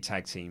NXT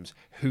tag teams.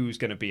 Who's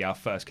going to be our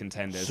first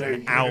contenders?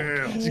 And out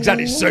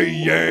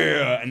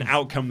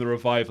come the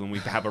revival, and we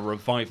have a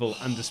revival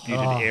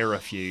Undisputed Era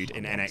feud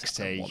in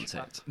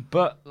NXT.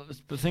 But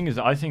the thing is,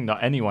 I think that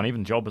anyone,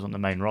 even jobbers on the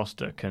main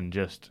roster, can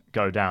just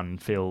go down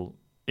and feel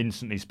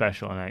instantly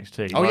special on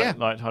NXT.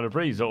 Like Tyler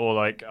Breeze, or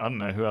like, I don't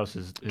know, who else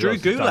is... Drew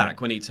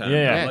Gulak when he turned.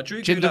 Yeah. Like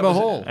Drew Jinder Gulak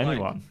Mahal.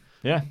 Anyone.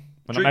 Yeah.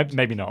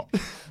 Maybe not.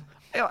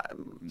 Not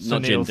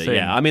Sunil Jinder, Singh.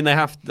 yeah. I mean,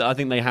 I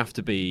think they have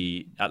to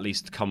be at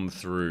least come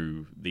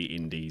through the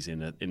indies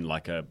in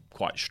like a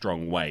quite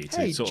strong way.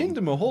 To Hey, sort of...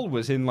 Jinder Mahal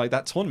was in like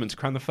that tournament to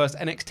crown the first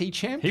NXT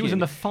champion. He was in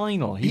the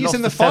final. He's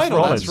in the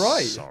final, that's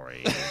right.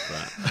 Sorry.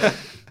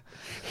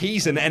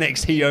 He's an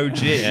NXT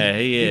OG. Yeah,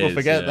 he is. People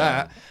forget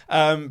that.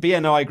 But yeah,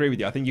 no, I agree with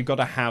you. I think you've got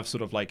to have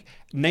sort of like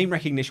name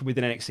recognition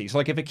within NXT. So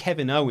like if a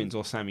Kevin Owens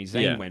or Sami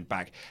Zayn went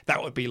back,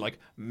 that would be like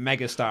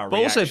megastar But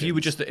also if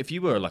reactions.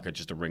 you were like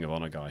just a Ring of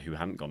Honor guy who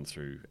hadn't gone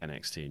through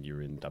NXT and you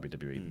were in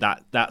WWE,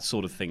 that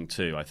sort of thing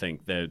too. I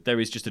think there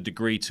is just a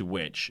degree to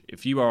which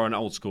if you are an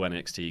old school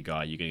NXT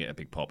guy, you're going to get a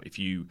big pop. If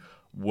you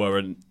were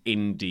an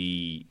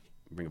indie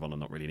Ring of Honor,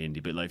 not really an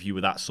indie, but like if you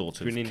were that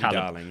sort of If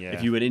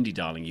you were an indie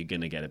darling, you're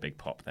going to get a big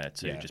pop there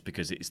too, just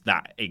because it's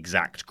that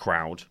exact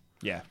crowd.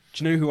 Yeah.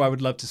 Do you know who I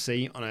would love to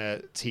see on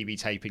a TV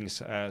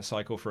tapings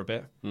cycle for a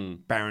bit?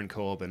 Baron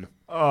Corbin.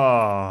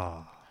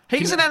 Oh.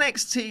 He's an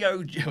NXT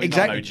OG.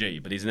 Exactly. Not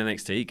OG, but he's an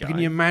NXT guy. Can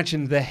you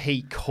imagine the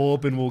hate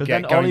Corbin will But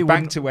get then going Ollie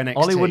back to NXT?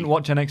 Ollie wouldn't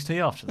watch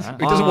NXT after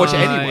that. He doesn't watch it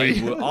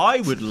anyway.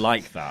 I would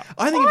like that.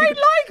 I think if you could-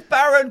 like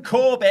Baron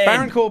Corbin.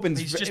 Baron Corbin's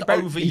he's just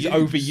overused. He's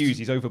overused.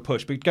 He's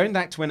overpushed. But going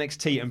back to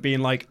NXT and being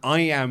like,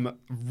 I am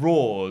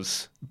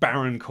Raw's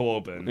Baron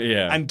Corbin,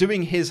 and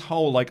doing his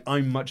whole like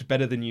I'm much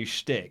better than you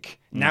shtick.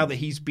 Now that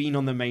he's been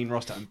on the main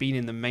roster and been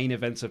in the main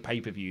events of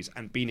pay-per-views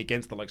and been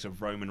against the likes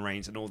of Roman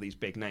Reigns and all these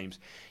big names,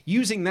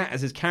 using that as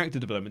his character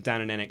development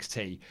down in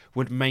NXT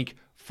would make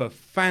for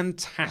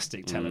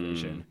fantastic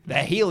television. The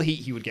heel heat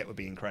he would get would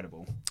be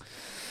incredible.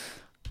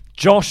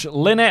 Josh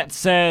Lynette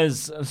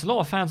says, there's a lot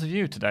of fans of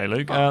you today,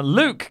 Luke.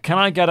 Luke, can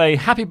I get a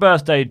happy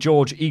birthday,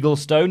 George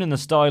Eaglestone, in the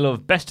style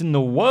of best in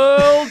the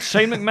world?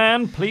 Shane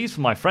McMahon, please,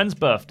 for my friend's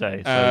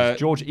birthday. So it's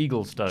George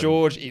Eaglestone.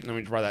 Let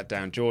me write that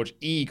down. George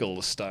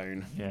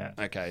Eaglestone. Yeah.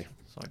 Okay.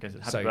 So I guess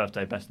it's happy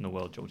birthday, best in the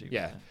world, George Eaglestone.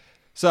 Yeah.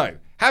 So,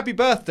 happy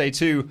birthday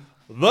to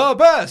the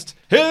best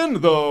in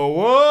the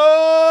world,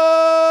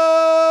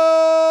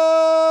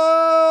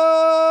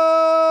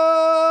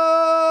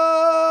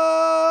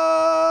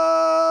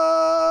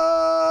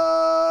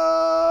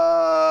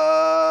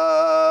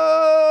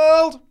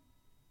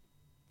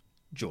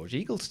 George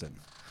Eaglestone.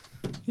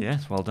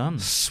 Yes, well done.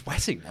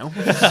 Sweating now.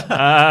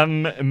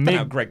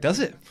 How Greg does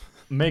it.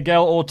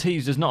 Miguel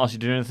Ortiz does not ask you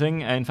to do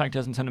anything. In fact, he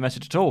hasn't sent a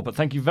message at all. But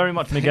thank you very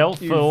much, Miguel,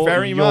 you for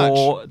very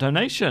your much.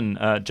 donation.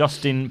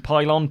 Justin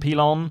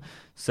Pilon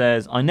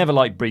says, I never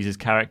liked Breeze's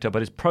character,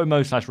 but his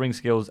promo/ring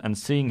skills and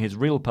seeing his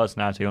real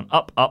personality on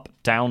Up, Up,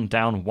 Down,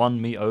 Down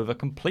won me over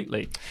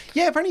completely.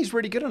 Yeah, apparently he's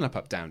really good on Up,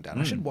 Up, Down, Down.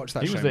 I should watch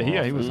that He show was more he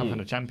often. was some kind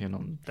of champion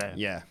on there.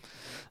 Yeah.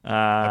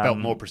 A belt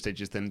more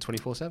prestigious than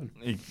 24/7.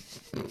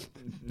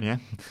 Yeah.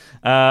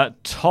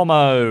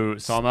 Tomo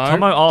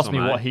asked me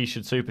what he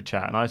should super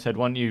chat, and I said,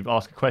 why don't you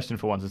ask a question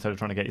for once instead of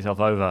trying to get yourself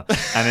over?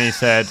 And then he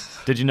said,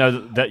 did you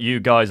know that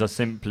you guys are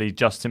simply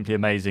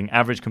amazing?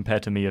 Average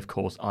compared to me, of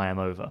course, I am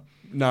over.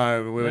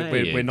 No,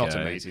 we're not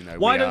amazing, though.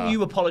 Why don't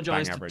you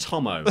apologise to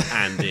Tomo,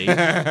 Andy?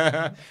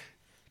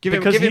 Give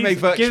him a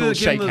virtual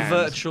shake Give him a hands.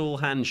 virtual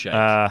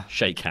handshake.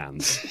 Shake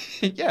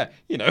hands. Yeah,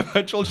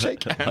 virtual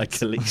shake hands. Like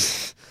at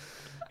least.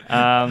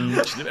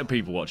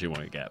 People watching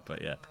won't get,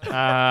 but yeah.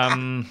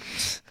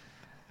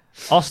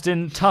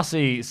 Austin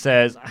Tussey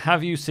says,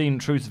 have you seen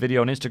Truth's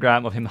video on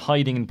Instagram of him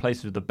hiding in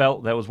places with the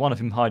belt? There was one of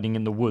him hiding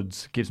in the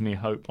woods. Gives me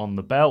hope on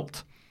the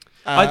belt.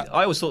 I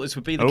always thought this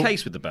would be the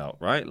case with the belt,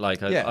 right?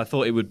 Like I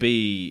thought it would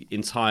be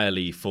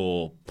entirely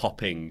for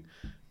popping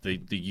the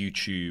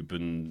YouTube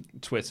and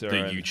Twitter.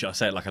 I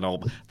say it like an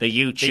old the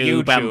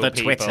YouTube and the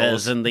peoples.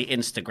 Twitters and the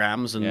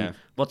Instagrams and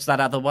what's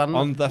that other one?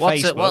 On the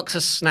what's Facebook. What's a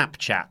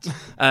Snapchat?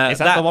 Is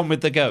that the one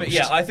with the ghost? But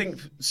yeah, I think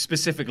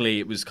specifically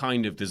it was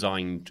kind of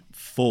designed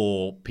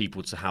for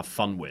people to have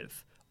fun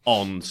with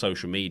on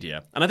social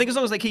media. And I think as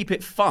long as they keep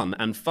it fun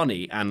and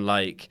funny and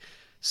like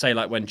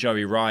when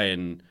Joey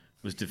Ryan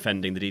was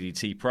defending the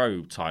DDT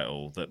Pro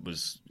title that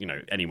was,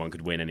 anyone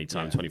could win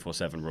anytime,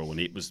 24/7 rule, and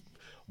it was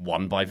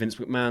won by Vince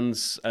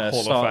McMahon's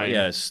Hall of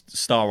Fame.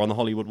 star on the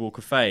Hollywood Walk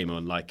of Fame,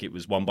 or like it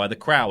was won by the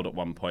crowd at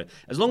one point.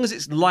 As long as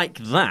it's like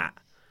that,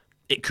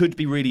 it could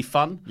be really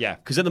fun. Yeah.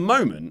 Because at the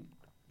moment,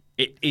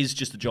 it is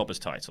just a Jobber's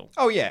title.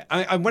 Oh yeah,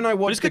 when I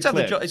watched It's good, the to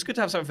have clip, it's good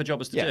to have something for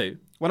Jobbers to do.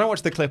 When I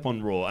watched the clip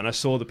on Raw and I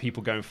saw the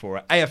people going for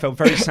it, I felt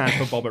very sad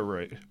for Bobbert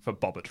Roode. Felt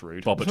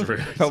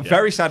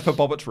very sad for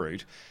Bobbert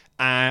Roode.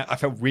 I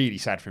felt really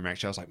sad for him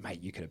actually. I was like,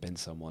 mate, you could have been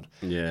someone.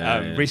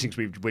 Yeah.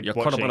 Recently we're You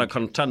could have been a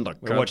contender.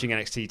 We're watching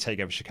NXT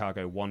TakeOver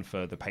Chicago 1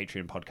 for the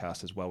Patreon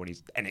podcast as well when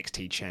he's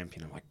NXT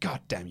champion. I'm like, God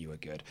damn, you were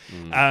good.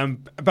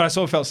 But I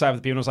sort of felt sad for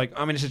the people. I was like,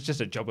 I mean, it's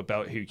just a jobber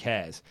belt. Who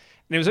cares?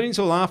 And it was only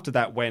until after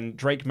that when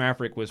Drake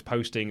Maverick was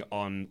posting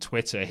on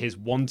Twitter his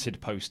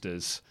wanted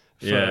posters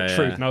for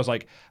Truth. And I was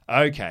like,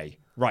 okay,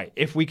 right.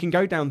 If we can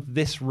go down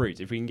this route,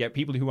 if we can get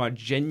people who are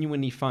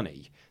genuinely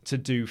funny to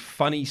do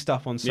funny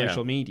stuff on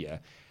social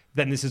media,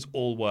 then this is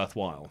all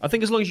worthwhile. I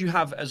think as long as you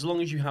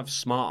have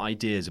smart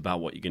ideas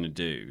about what you're going to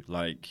do,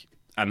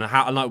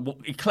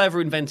 and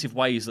clever, inventive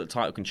ways that the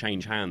title can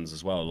change hands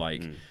as well,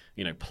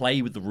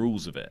 play with the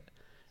rules of it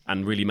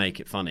and really make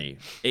it funny.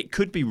 It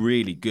could be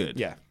really good.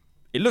 Yeah,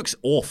 it looks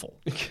awful,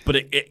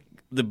 but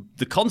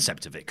the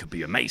concept of it could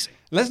be amazing.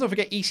 Let's not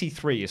forget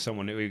EC3 is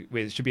someone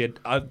who should be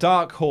a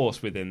dark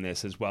horse within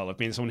this as well, of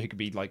being someone who could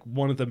be like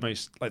one of the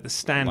most like the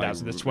standouts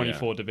of this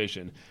 24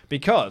 division.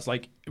 Because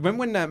like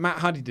when Matt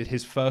Hardy did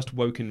his first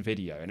Woken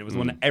video, and it was the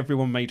one that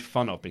everyone made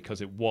fun of because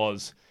it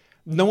was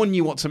no one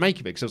knew what to make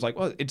of it because it was like,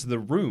 well, it's The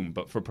Room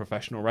but for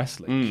professional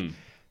wrestling.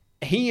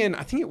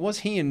 I think it was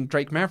he and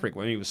Drake Maverick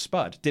when he was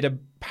Spud did a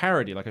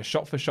parody, like a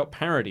shot-for-shot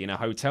parody in a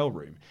hotel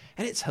room,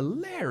 and it's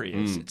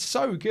hilarious. It's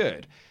so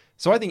good.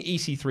 So I think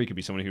EC3 could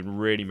be someone who could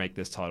really make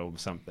this title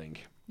something.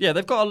 Yeah,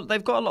 they've got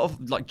a lot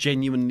of like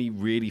genuinely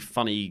really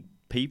funny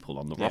people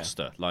on the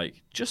roster.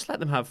 Like, just let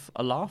them have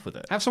a laugh with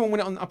it. Have someone win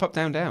it on Up, Up,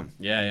 Down, Down.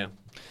 Yeah.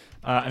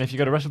 And if you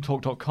go to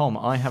WrestleTalk.com,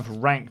 I have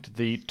ranked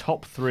the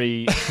top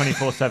 3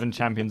 24/7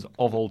 champions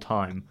of all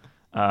time.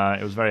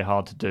 It was very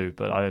hard to do,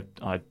 but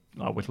I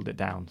whittled it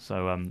down.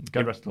 So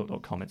go to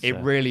WrestleTalk.com. It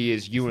really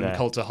is you and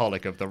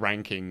Cultaholic of the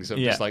rankings of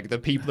just like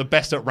the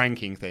best at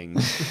ranking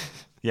things.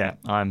 Yeah,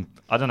 I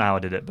don't know how I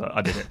did it, but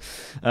I did it.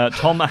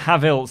 Tom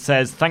Havill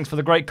says, thanks for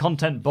the great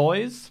content,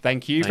 boys.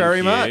 Thank you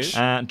very much.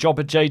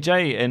 Jobber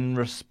JJ, in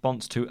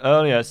response to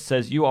earlier,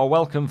 says, you are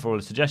welcome for all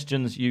the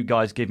suggestions. You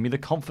guys give me the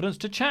confidence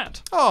to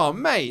chat. Oh,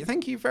 mate,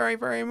 thank you very,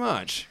 very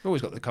much. You've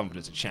always got the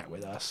confidence to chat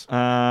with us. We're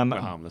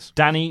harmless.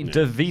 Danny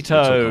DeVito. We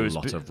talk a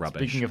lot of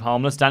rubbish. Speaking of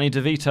harmless, Danny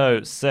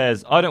DeVito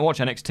says, I don't watch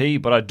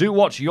NXT, but I do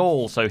watch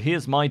y'all, so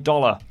here's my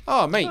 $1.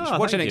 Oh, mate, you should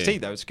watch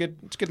NXT, though. It's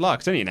good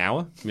luck. It's only an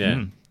hour.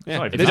 Yeah. Yeah.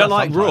 Sorry, if you don't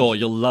like Raw,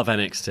 you'll love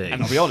NXT.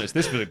 And I'll be honest,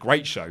 this was a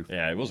great show.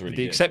 Yeah, it was really With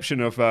the good.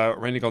 exception of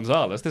Reina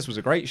Gonzalez, this was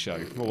a great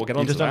show. Well, we'll get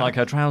on You just to don't that. like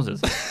her trousers.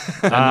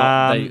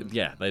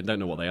 They don't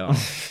know what they are.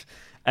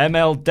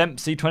 ML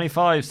Dempsey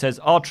 25 says,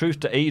 R-Truth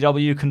to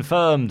AEW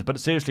confirmed. But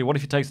seriously, what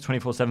if he takes the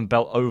 24/7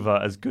 belt over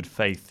as good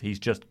faith?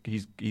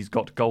 He's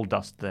got gold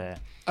dust there.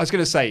 I was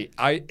going to say,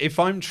 if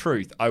I'm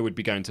Truth, I would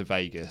be going to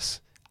Vegas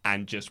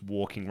and just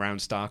walking around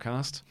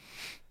StarCast.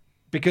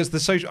 Because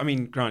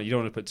granted, you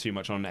don't want to put too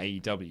much on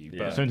AEW.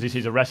 But as soon as he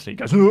sees a wrestler, he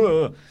goes,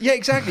 ugh. Yeah,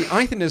 exactly.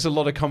 I think there's a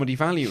lot of comedy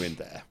value in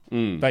there.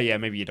 But yeah,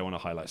 maybe you don't want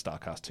to highlight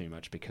StarCast too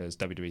much because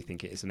WWE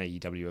think it is an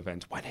AEW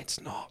event when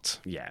it's not.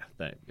 Yeah.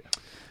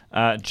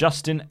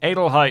 Justin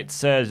Adelheit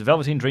says,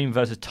 Velveteen Dream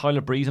versus Tyler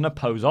Breeze in a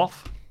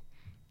pose-off.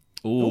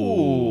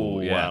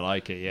 Ooh, yeah. I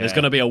like it, yeah. There's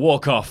going to be a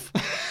walk-off.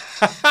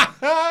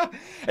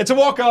 It's a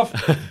walk-off.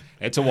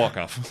 It's a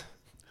walk-off.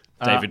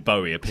 David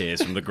Bowie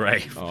appears from the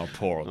grave. Oh,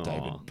 poor old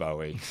David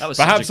Bowie. That was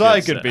Perhaps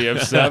such a good I could be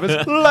of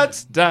service.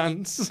 Let's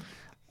dance.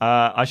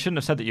 I shouldn't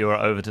have said that you were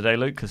over today,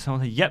 Luke, because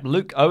someone said, yep,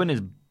 Luke Owen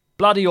is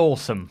bloody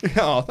awesome.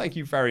 Oh, thank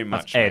you very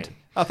much, Ed. Mate.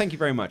 Oh, thank you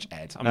very much,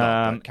 Ed. I'm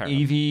not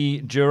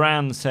Evie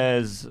Duran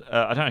says,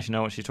 I don't actually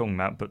know what she's talking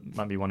about, but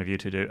might be one of you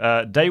two do.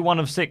 Day 1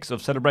 of 6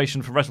 of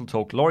celebration for Wrestle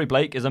Talk. Laurie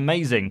Blake is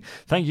amazing.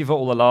 Thank you for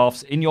all the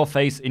laughs. In your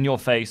face,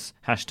 Hashtag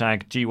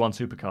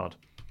G1 Supercard.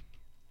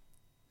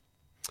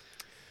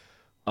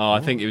 Oh,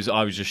 I think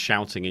I was just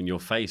shouting in your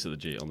face at on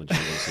the G1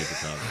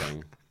 Supercard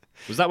thing.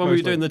 Was that when we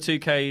were doing the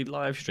 2K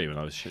live stream and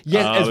I was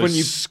when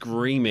you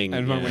screaming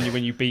and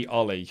when you beat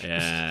Ollie.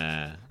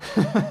 Yeah.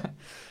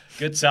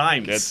 Good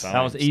times.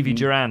 That was Evie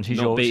Duran. She's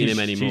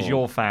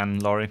your fan,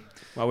 Laurie.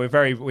 Well,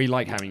 we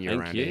like having you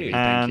around. You.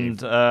 And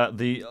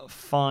the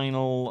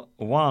final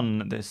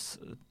one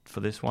for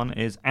this one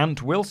is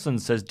Ant Wilson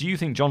says, do you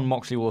think John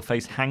Moxley will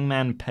face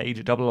Hangman Page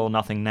at Double or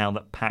Nothing now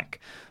that Pac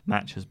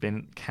match has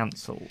been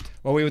cancelled?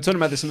 Well, we were talking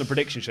about this in the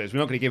prediction shows. We're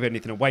not going to give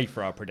anything away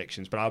for our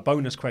predictions, but our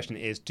bonus question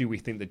is, do we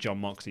think that John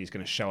Moxley is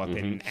going to show up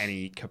in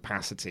any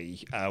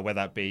capacity, whether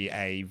that be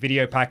a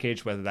video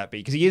package, whether that be...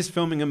 Because he is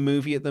filming a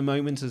movie at the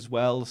moment as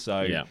well,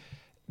 so... Yeah.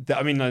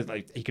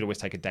 He could always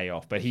take a day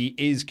off, but he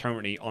is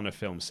currently on a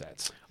film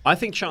set. I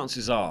think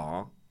chances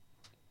are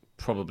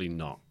probably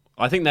not.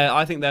 I think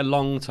their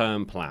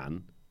long-term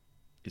plan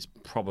is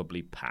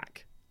probably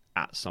Pac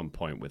at some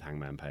point with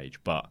Hangman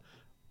Page, but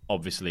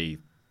obviously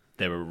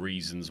there are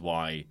reasons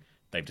why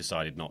they've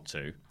decided not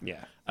to.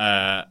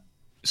 Yeah.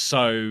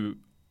 So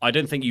I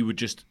don't think you would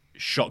just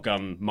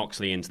shotgun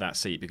Moxley into that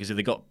seat, because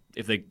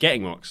if they're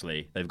getting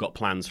Moxley, they've got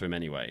plans for him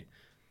anyway.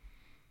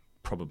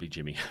 Probably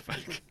Jimmy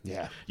Havoc.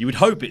 Yeah. You would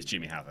hope it's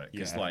Jimmy Havoc.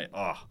 It's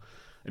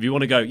if you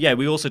want to go,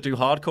 we also do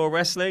hardcore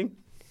wrestling.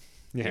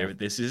 Yeah.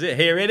 This is it.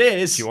 Here it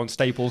is. Do you want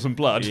staples and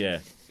blood? Yeah.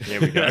 Here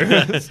we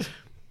go.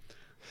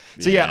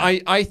 So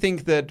I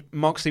think that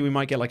Moxley, we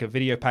might get like a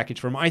video package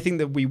from him. I think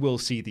that we will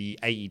see the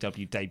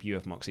AEW debut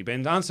of Moxley. But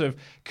in answer of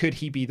could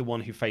he be the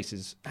one who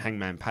faces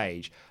Hangman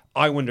Page,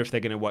 I wonder if they're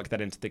going to work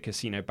that into the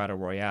Casino Battle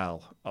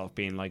Royale of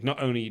being like,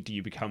 not only do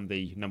you become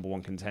the number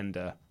one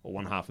contender or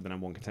one half of the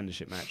number one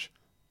contendership match,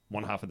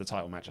 one half of the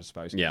title match, I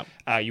suppose. Yeah.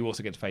 You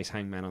also get to face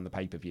Hangman on the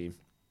pay-per-view.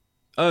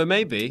 Oh,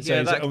 maybe.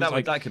 So That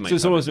could make so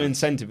it's almost an sense.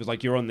 incentive. It's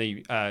like you're on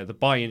the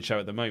buy-in show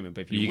at the moment,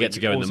 but if You get to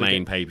go in the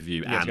main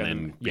pay-per-view and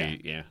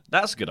then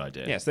that's a good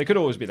idea. Yes, there could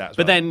always be that. As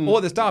But well. then- or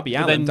there's Darby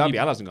but Allin. then Darby you-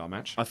 Allin hasn't got a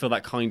match. I feel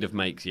that kind of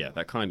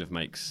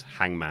makes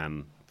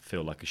Hangman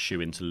feel like a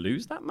shoe-in to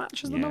lose that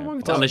match as the number one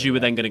contender. Unless you were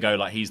then going to go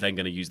like he's then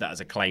going to use that as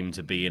a claim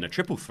to be in a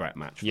triple threat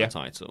match for the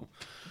title.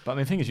 But I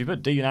mean, the thing is, you've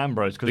got Dean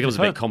Ambrose. It becomes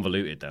a bit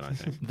convoluted then, I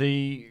think.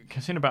 The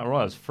Casino Battle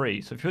Royale is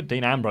free, so if you put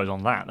Dean Ambrose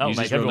on that, Use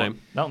his real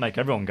name. that'll make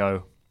everyone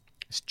go,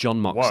 It's John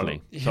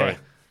Moxley. whoa. Sorry.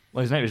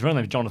 Well, his real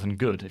name is Jonathan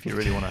Good, if you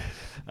really want to.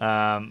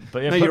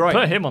 But yeah, No, you're right.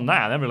 put him on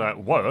that, and then we're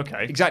like, whoa,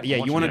 okay. Exactly, yeah.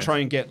 I'm You want to watching try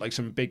and get like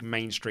some big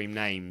mainstream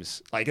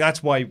names. Like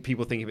that's why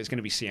people think if it's going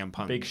to be CM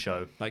Punk, Big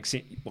Show. Like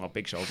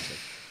Big Show, obviously.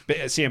 But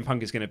CM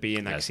Punk is going to be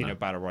in that Casino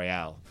Battle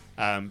Royale.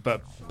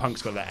 But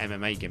Punk's got that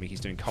MMA gimmick.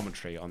 He's doing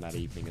commentary on that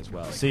evening as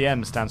well.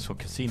 CM stands for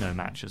Casino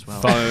Match as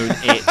well. Phone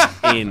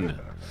it in.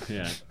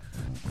 Yeah.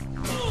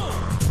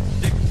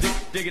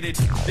 Diggity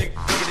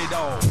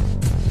dog.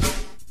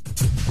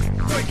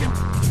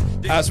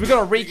 So we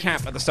got a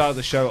recap at the start of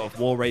the show of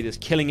War Raiders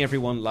killing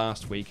everyone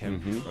last week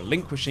and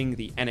relinquishing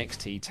the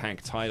NXT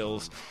tag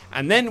titles.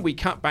 And then we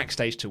cut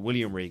backstage to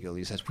William Regal.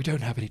 He says, "We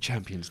don't have any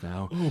champions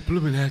now. Oh,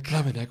 bloomin' heck.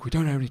 We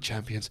don't have any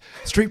champions.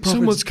 Street Profits.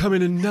 Someone's come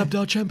in and nabbed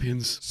our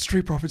champions.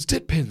 Street Profits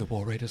did pin the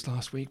War Raiders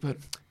last week, but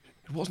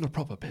it wasn't a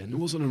proper pin. It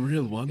wasn't a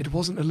real one. It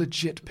wasn't a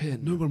legit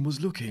pin. No one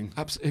was looking.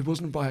 It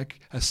wasn't by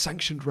a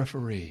sanctioned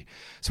referee.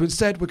 So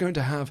instead, we're going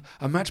to have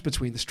a match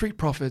between the Street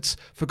Profits,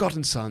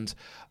 Forgotten Sons,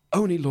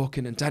 Oney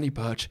Lorcan and Danny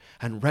Burch,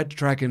 and Red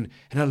Dragon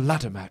in a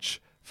ladder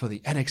match for the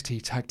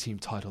NXT Tag Team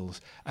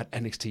titles at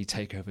NXT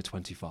TakeOver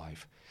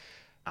 25.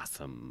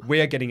 Awesome.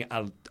 We are getting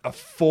a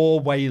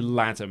four-way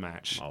ladder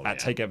match at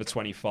TakeOver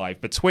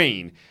 25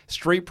 between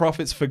Street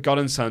Profits,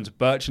 Forgotten Sons,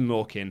 Burch and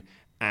Lorcan,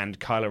 and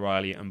Kyle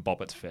O'Reilly and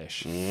Bobbert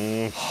Fish.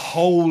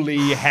 Holy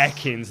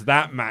heckins,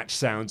 that match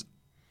sounds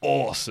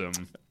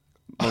awesome.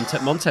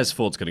 Montez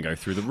Ford's going to go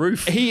through the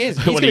roof. He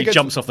is. When he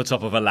jumps off the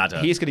top of a ladder.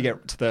 He's going to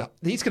get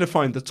he's going to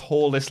find the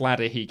tallest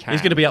ladder he can.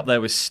 He's going to be up there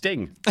with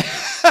Sting.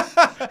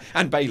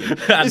 And Bailey.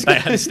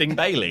 and Sting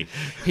Bailey.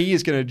 He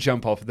is going to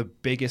jump off the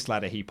biggest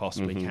ladder he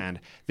possibly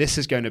can. This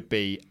is going to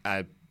be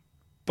a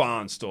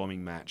barnstorming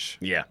match.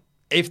 Yeah.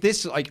 If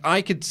this,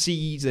 I could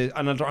see,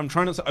 and I'm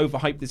trying not to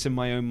overhype this in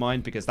my own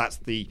mind because that's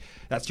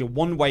your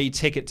one-way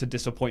ticket to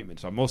disappointment.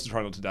 So I'm also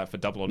trying not to do that for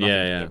Double or Nothing.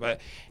 Yeah. But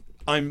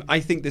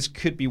I think this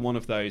could be one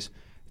of those.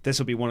 This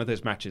will be one of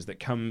those matches that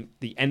come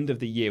the end of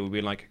the year, we'll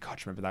be like,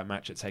 God, remember that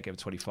match at TakeOver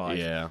 25?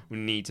 Yeah. We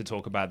need to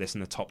talk about this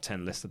in the top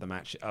 10 list of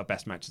the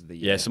best matches of the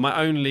year. Yeah, so my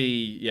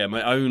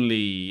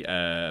only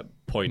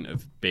point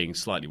of being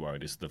slightly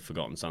worried is the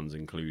Forgotten Sons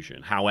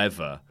inclusion.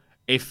 However,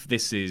 if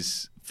this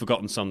is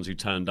Forgotten Sons who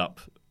turned up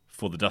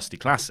for the Dusty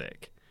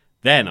Classic,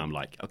 then I'm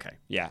like, okay.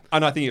 Yeah,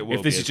 and I think it will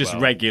If this is just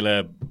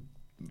regular...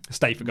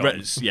 Stay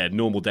Forgotten.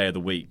 Normal day of the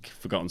week,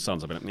 Forgotten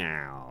Sons, I'll be like,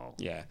 meow.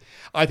 Yeah.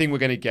 I think we're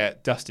going to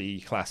get Dusty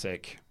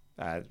Classic,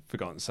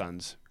 Forgotten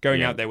Sons,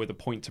 going out there with a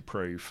point to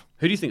prove.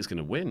 Who do you think is going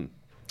to win?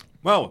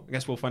 Well, I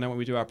guess we'll find out when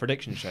we do our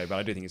prediction show, but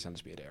I do think it's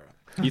Undisputed Era.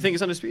 You think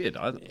it's Undisputed?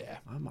 Yeah.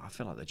 I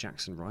feel like the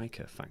Jackson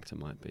Riker factor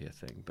might be a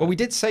thing. Well, we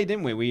did say,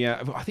 didn't we?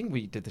 I think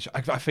we did the show.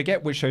 I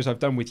forget which shows I've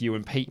done with you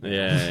and Pete now.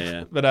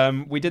 Yeah.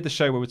 But we did the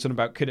show where we were talking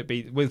about could it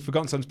be, with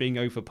Forgotten Sons being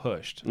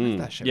over-pushed.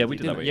 That show. Yeah, we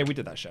did that. Yeah, we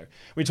did that show.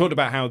 We talked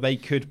about how they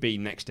could be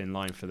next in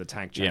line for the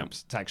tag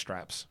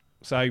straps.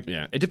 So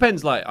yeah, it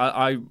depends. Like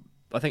I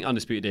think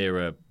Undisputed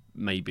Era,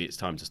 maybe it's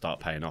time to start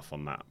paying off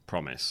on that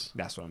promise.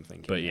 That's what I'm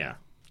thinking. But yeah.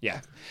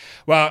 Yeah.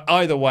 Well,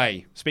 either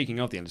way, speaking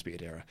of the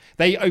Undisputed Era,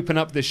 they open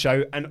up this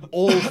show and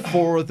all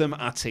four of them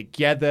are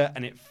together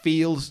and it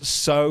feels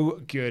so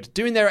good.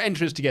 Doing their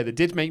entrance together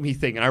did make me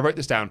think, and I wrote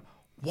this down,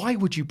 why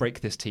would you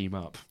break this team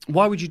up?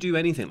 Why would you do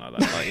anything like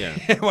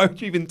that? Like, Why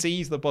would you even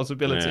tease the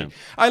possibility? Yeah.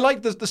 I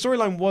like the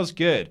storyline was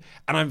good,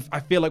 and I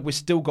feel like we've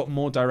still got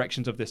more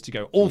directions of this to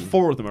go. All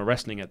four of them are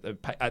wrestling at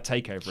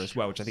TakeOver as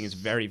well, which I think is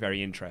very,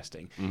 very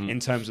interesting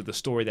in terms of the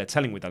story they're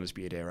telling with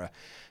Undisputed Era.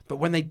 But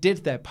when they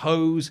did their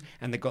pose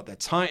and they got their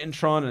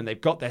Titantron and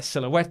they've got their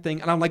silhouette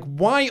thing, and I'm like,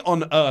 why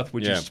on earth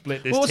would you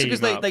split this team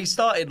because up? they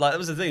started, like, that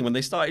was the thing, when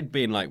they started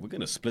being like, we're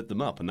going to split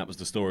them up, and that was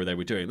the story they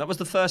were doing. That was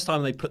the first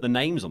time they put the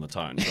names on the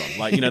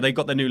Titantron. like, they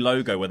got their new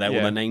logo where all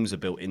their names are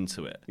built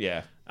into it.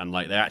 Yeah. And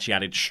like they actually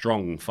added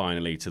strong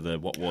finally to the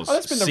what was. Oh,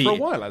 that's been there for a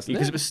while, hasn't it?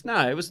 Because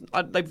it was.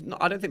 I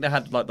don't think they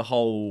had like the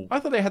whole.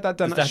 I thought they had that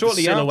done they had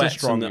shortly the after silhouettes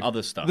Strong. and the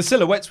other stuff. The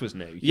silhouettes was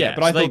new. Yeah,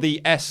 but so I thought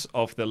the S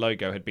of the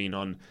logo had been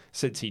on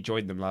since he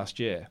joined them last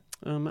year.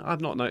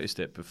 I've not noticed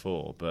it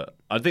before, but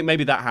I think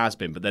maybe that has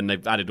been. But then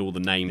they've added all the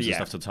names and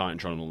stuff to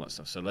Titantron and all that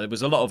stuff. So there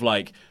was a lot of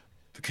like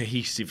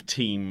cohesive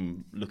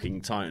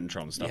team-looking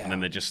Titantron stuff, and then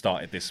they just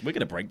started this. We're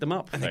going to break them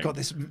up. And they've got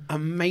this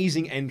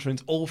amazing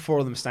entrance. All four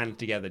of them standing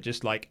together,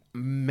 just like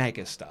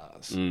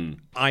megastars.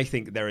 I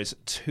think there is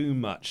too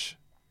much.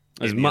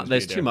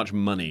 There's too much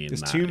money in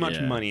There's that. too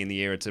much money in the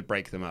era to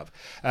break them up.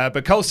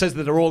 But Cole says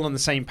that they're all on the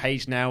same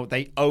page now.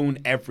 They own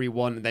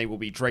everyone. They will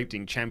be draped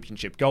in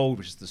championship gold,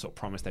 which is the sort of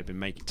promise they've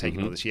been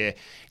taking all this year.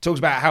 He talks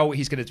about how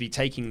he's going to be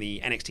taking the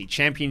NXT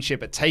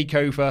Championship at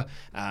TakeOver.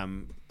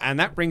 And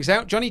that brings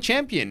out Johnny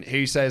Champion,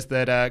 who says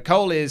that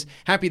Cole is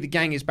happy the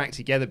gang is back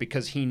together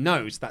because he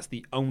knows that's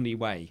the only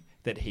way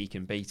that he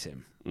can beat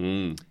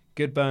him.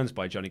 Good burns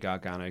by Johnny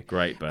Gargano.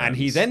 Great burns. And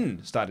he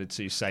then started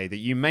to say that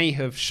you may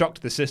have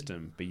shocked the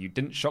system, but you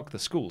didn't shock the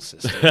school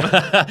system.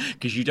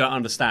 Because you don't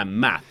understand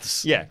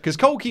maths. Yeah, because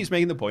Cole keeps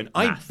making the point,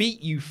 I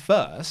beat you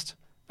first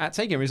at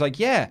TakeOver. He's like,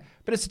 yeah,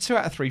 but it's a 2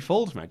 out of 3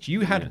 falls match.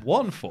 You had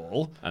one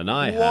fall. And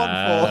I one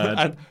fall had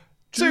and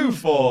 2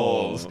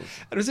 falls.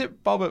 And was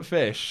it Bobbert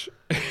Fish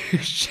who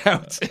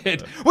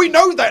shouted, we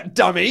know that,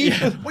 dummy!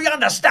 We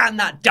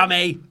understand that,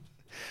 dummy!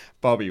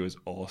 Bobby was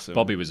awesome.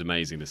 Bobby was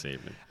amazing this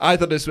evening. I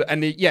thought this was,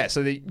 and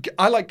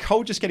I like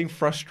Cole just getting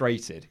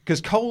frustrated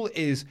because Cole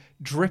is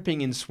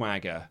dripping in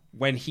swagger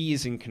when he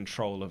is in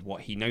control of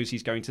what he knows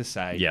he's going to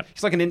say. Yep.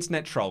 He's like an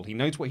internet troll. He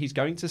knows what he's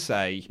going to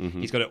say.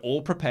 He's got it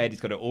all prepared. He's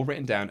got it all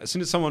written down. As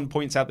soon as someone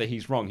points out that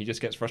he's wrong, he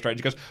just gets frustrated.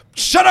 He goes,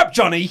 "Shut up,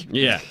 Johnny!"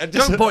 Yeah.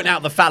 Don't point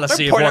out the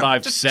fallacy of what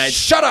I've said.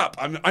 Shut up!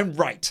 I'm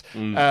right.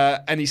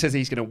 And he says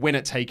he's going to win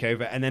at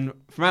TakeOver, and then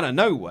from out of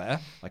nowhere,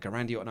 like a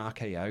Randy Orton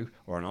RKO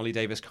or an Ollie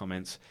Davis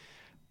comments,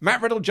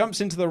 Matt Riddle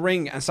jumps into the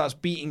ring and starts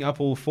beating up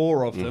all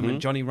four of them,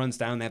 and Johnny runs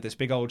down. They have this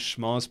big old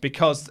schmoz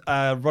because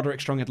Roderick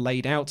Strong had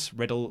laid out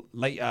Riddle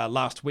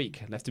last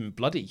week, left him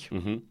bloody.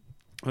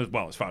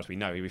 Well, as far as we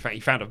know, he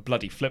found a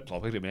bloody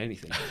flip-flop. It could have been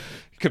anything.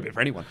 It could have been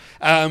for anyone.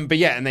 But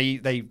yeah, and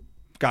they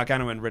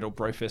Gargano and Riddle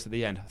bro fist at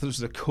the end. I thought this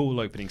was a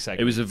cool opening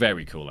segment. It was a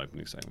very cool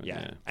opening segment.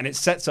 Yeah. And it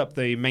sets up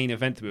the main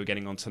event that we were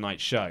getting on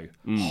tonight's show.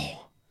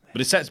 But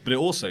it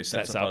also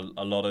sets up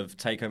a lot of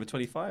TakeOver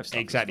 25 stuff.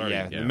 Exactly,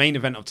 yeah. The main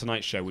event of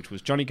tonight's show, which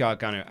was Johnny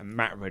Gargano and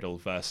Matt Riddle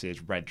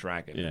versus Red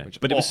Dragon. Yeah. Which,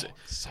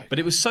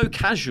 it was so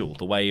casual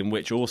the way in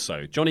which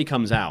also Johnny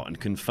comes out and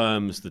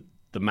confirms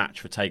the match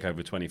for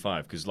TakeOver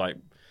 25 because like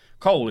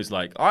Cole is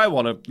like, I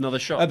want another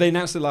shot. They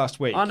announced it last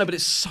week. I know, but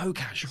it's so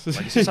casual.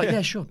 Like, it's just like,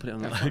 yeah, sure, put it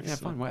on the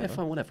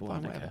whatever.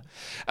 whatever.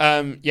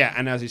 Yeah,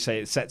 and as you say,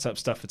 it sets up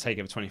stuff for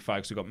TakeOver 25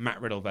 because we've got Matt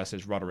Riddle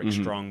versus Roderick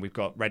Strong. We've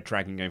got Red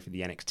Dragon going for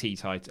the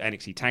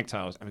NXT tag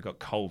titles, and we've got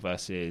Cole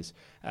versus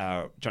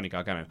Johnny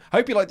Gargano. I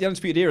hope you like the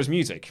Undisputed Era's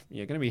music.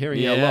 You're going to be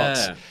hearing it a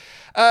lot.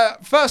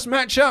 First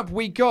matchup,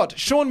 we got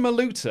Sean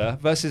Maluta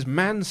versus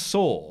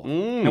Mansoor.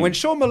 And when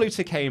Sean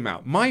Maluta came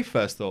out, my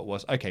first thought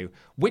was, okay,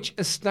 which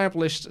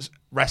established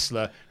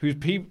wrestler who's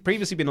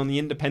previously been on the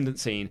independent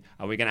scene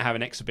are we going to have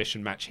an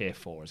exhibition match here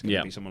for? Is it going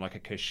to be someone like a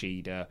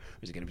Kushida? Or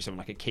is it going to be someone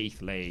like a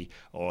Keith Lee?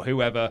 Or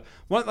whoever?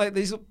 What like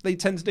these they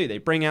tend to do. They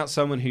bring out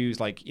someone who's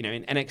like,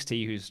 in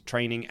NXT who's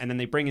training, and then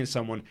they bring in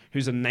someone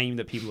who's a name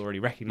that people already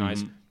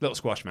recognize. Little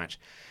squash match.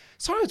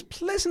 So I was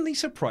pleasantly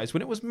surprised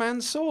when it was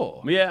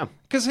Mansoor. Yeah.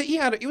 Because he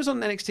was on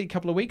NXT a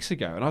couple of weeks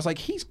ago, and I was like,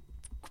 he's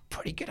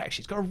pretty good,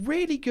 actually. He's got a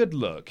really good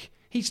look.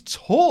 He's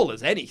tall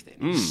as anything.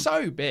 He's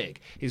so big.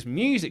 His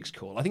music's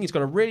cool. I think he's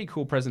got a really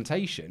cool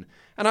presentation.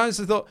 And I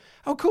just thought,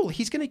 oh, cool,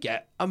 he's going to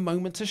get a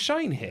moment to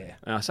shine here.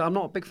 So I'm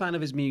not a big fan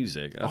of his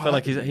music. I feel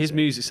like his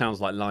music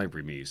sounds like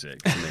library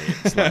music to me.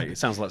 It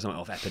sounds like something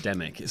off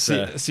Epidemic. It's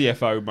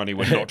CFO money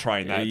when not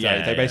trying that.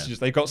 They basically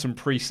they've got some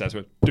presets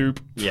with dupe.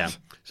 Yeah.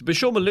 But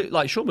Sean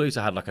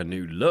Maluta had like a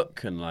new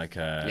look and like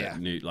a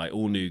new, like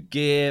all new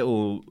gear.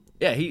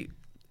 He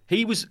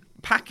was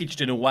packaged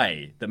in a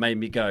way that made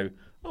me go,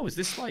 oh, is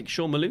this like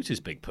Sean Maluta's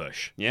big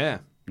push? Yeah.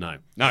 No.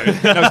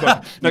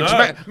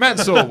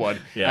 Mansoor won.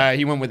 Yeah.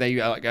 He won with he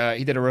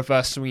did a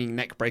reverse swinging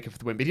neck breaker for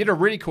the win, but he did a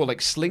really cool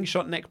like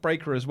slingshot neck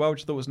breaker as well,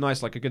 which I thought was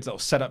nice, like a good little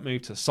setup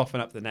move to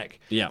soften up the neck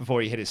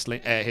before he hit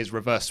his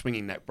reverse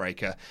swinging neck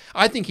breaker.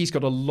 I think he's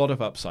got a lot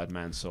of upside,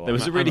 Mansoor. I'm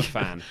a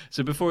fan.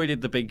 So before he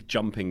did the big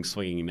jumping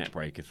swinging neck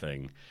breaker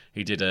thing,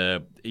 he does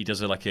a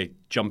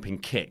jumping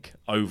kick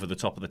over the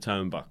top of the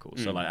turnbuckle.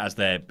 So like as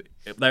they're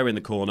in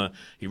the corner,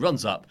 he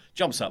runs up,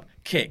 jumps up,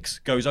 kicks,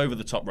 goes over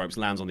the top ropes,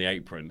 lands on the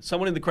apron.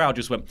 Someone in the crowd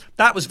just went,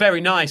 "That was very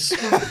nice."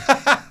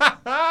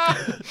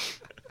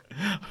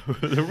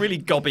 A really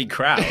gobby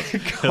crowd.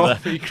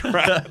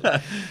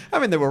 I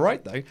mean, they were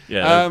right though.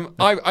 Yeah.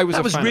 I was.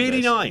 That a was fan really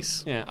of this.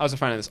 nice. Yeah, I was a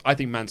fan of this. I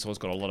think Mansoor's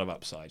got a lot of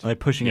upside. Are they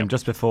pushing him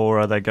just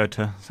before they go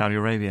to Saudi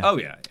Arabia? Oh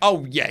yeah.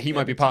 Oh yeah, he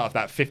might be part of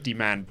that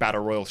 50-man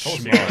battle royal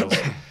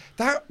schmoz.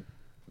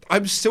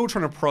 I'm still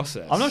trying to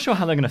process. I'm not sure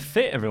how they're going to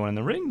fit everyone in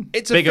the ring.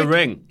 It's Bigger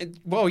ring.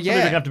 Well, Maybe they're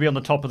going to have to be on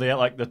the top of the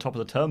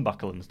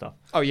turnbuckle and stuff.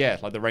 Oh yeah,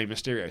 like the Rey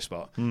Mysterio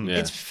spot. Yeah.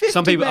 It's 50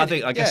 some people.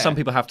 men. I guess some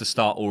people have to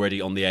start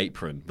already on the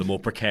apron, the more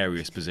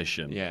precarious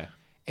position. Yeah.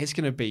 It's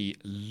going to be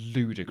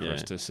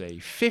ludicrous to see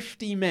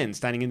 50 men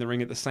standing in the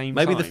ring at the same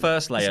Maybe time. the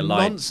first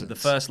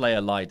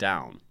layer lie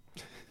down,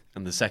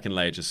 and the second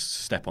layer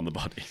just step on the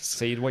bodies.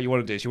 See, what you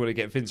want to do is you want to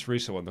get Vince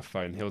Russo on the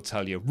phone. He'll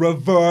tell you,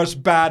 reverse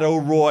battle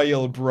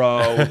royal, bro.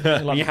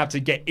 And you have to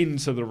get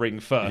into the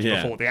ring first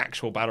before the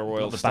actual battle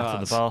royal starts.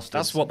 Battle of the Bastards.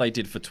 That's what they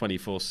did for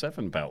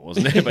 24/7 belt,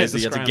 wasn't it?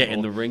 Basically, you had to get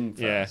in the ring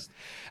first.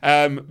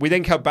 Yeah. We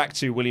then cut back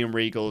to William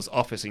Regal's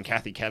office and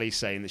Kathy Kelly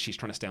saying that she's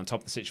trying to stay on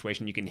top of the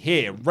situation. You can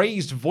hear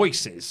raised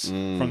voices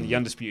from the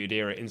Undisputed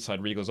Era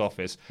inside Regal's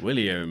office.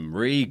 William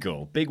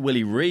Regal, Big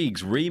Willie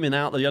Reegs, reaming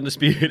out the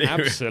Undisputed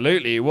Era.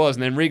 Absolutely, he was.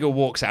 And then Regal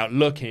walks out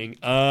looking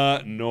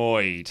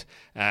annoyed.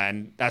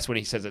 And that's when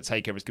he says that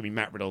TakeOver is going to be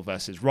Matt Riddle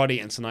versus Roddy,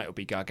 and tonight will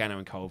be Gargano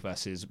and Cole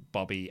versus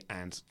Bobby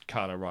and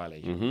Kyle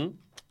O'Reilly. Mm-hmm.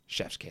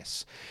 Chef's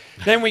kiss.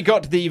 Then we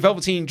got the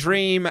Velveteen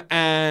Dream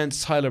and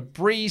Tyler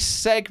Breeze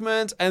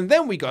segment, and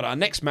then we got our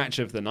next match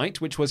of the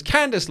night, which was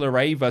Candice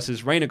LeRae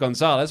versus Reina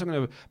Gonzalez. I'm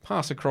going to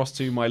pass across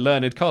to my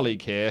learned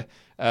colleague here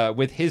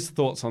with his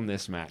thoughts on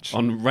this match.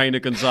 On Reina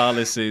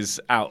Gonzalez's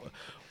out,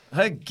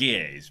 her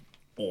gear is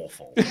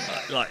awful.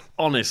 Like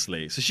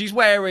honestly, so she's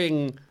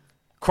wearing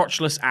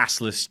crotchless,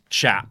 assless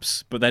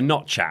chaps, but they're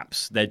not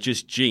chaps. They're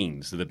just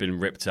jeans that have been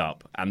ripped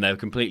up, and they're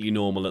completely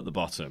normal at the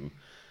bottom.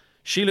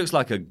 She looks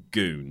like a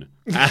goon.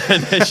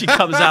 And then she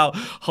comes out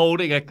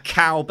holding a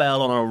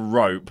cowbell on a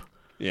rope.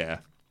 Yeah.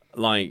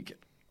 Like,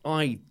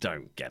 I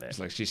don't get it. It's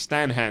like she's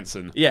Stan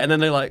Hansen. Yeah, and then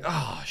they're like,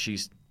 oh,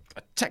 she's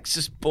a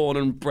Texas-born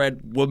and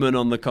bred woman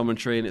on the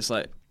commentary. And it's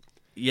like,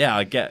 yeah,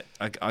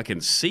 I can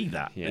see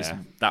that. Yeah.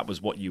 That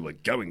was what you were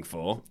going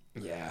for.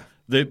 Yeah.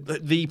 The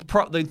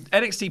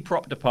NXT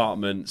prop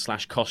department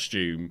 /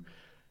 costume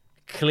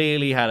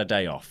clearly had a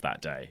day off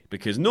that day,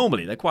 because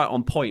normally they're quite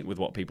on point with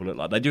what people look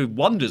like. They do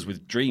wonders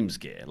with Dream's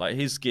gear. Like,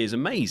 his gear's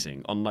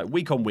amazing. On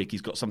week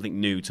he's got something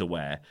new to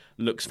wear.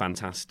 Looks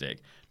fantastic.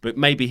 But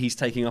maybe he's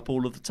taking up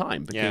all of the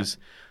time, because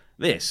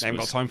this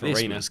got time for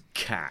Reina. was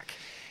cack.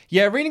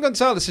 Yeah, Reina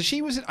Gonzalez.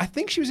 So I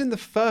think she was in the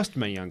first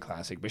Mae Young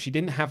Classic, but she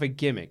didn't have a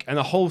gimmick. And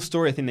the whole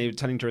story I think they were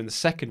telling her in the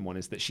second one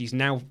is that she's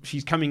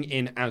coming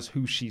in as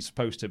who she's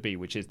supposed to be,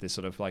 which is this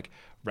sort of like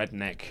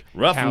redneck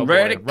rough cowboy. and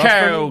ready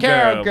cowgirl.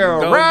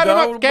 Ride 'em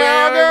up,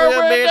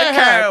 cowgirl, with the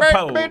hair,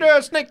 cowpole. bit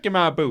of snake in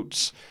my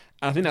boots.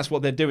 And I think that's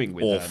what they're doing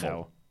with Awful. her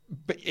now.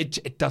 But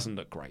it doesn't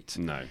look great.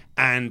 No.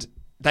 And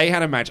they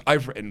had a match.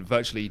 I've written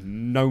virtually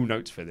no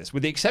notes for this,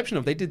 with the exception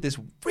of they did this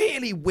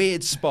really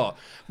weird spot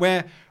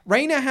where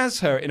Reina has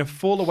her in a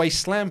fall-away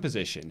slam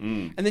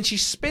position, and then she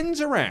spins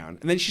around,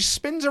 and then she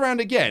spins around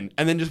again,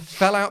 and then just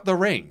fell out the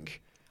ring.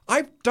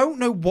 I don't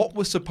know what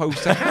was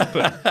supposed to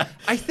happen.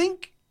 I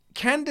think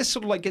Candice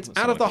sort of gets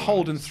out of the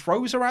hold and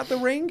throws her out the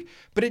ring,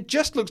 but it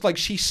just looks like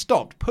she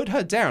stopped, put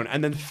her down,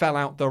 and then fell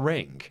out the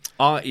ring.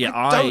 I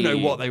don't know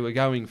what they were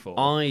going for.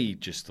 I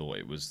just thought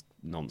it was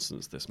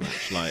nonsense, this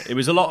match. Like, it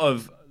was a lot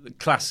of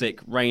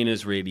classic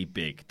Reina's really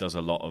big, does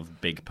a lot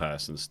of big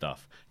person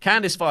stuff.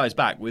 Candice fires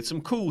back with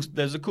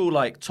there's a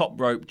cool top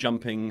rope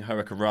jumping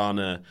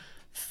Hurricanrana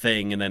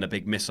thing, and then a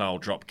big missile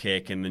drop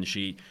kick, and then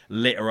she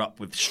lit her up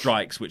with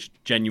strikes, which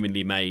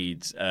genuinely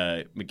made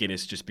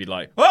McGuinness just be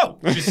like, "Oh,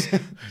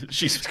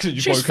 she's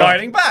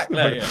fighting back."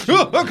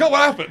 Look at what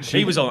happened.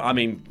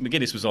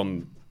 McGuinness was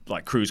on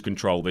cruise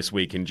control this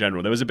week in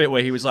general. There was a bit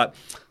where he was like,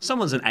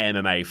 "Someone's an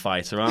MMA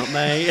fighter, aren't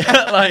they?"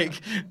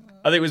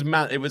 I think it was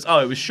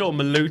it was Sean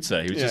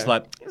Maluta. He was just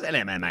like, he's an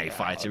MMA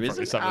fighter, isn't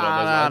he? Something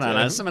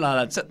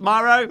like that.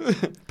 Tomorrow,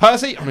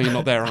 Percy. I mean, you're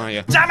not there, are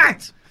you? Damn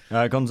it!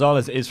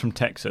 Gonzalez is from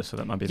Texas, so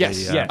that might be I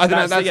think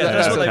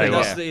that's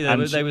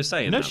what they were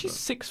saying. No, she's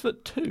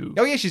 6'2".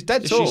 Oh yeah, she's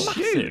dead tall.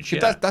 She's huge.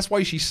 That's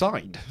why she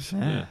signed.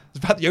 Yeah.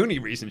 It's about the only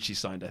reason she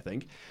signed, I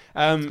think.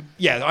 I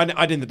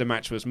didn't think the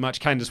match was much.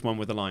 Candice won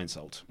with a lion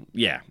salt.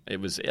 Yeah, it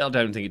was. I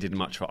don't think it did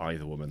much for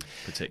either woman,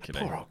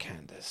 particularly. Poor old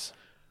Candice.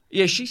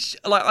 Yeah, she's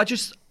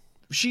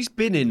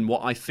been in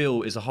what I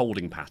feel is a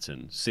holding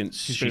pattern since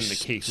she been in the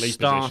Keith Lee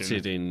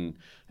started in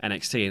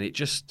NXT, and it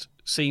just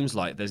seems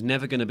like there's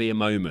never going to be a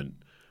moment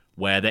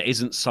where there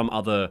isn't some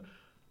other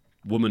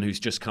woman who's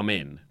just come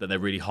in that they're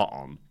really hot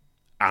on,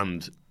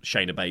 and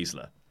Shayna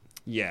Baszler.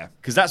 Yeah,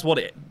 because that's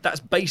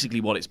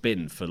basically what it's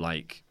been for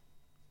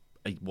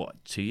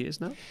 2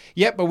 years now?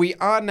 Yeah, but we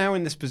are now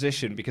in this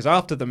position because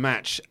after the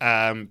match,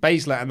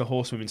 Baszler and the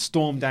Horsewomen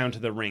storm down to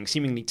the ring,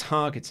 seemingly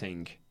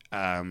targeting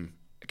Candice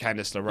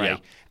LeRae. Yeah.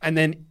 And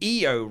then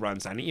Io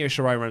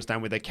Shirai runs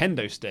down with a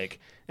kendo stick.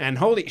 And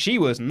she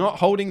was not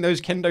holding those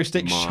kendo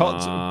stick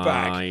shots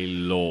back. My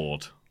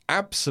lord.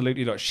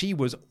 Absolutely not. She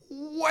was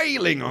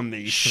wailing on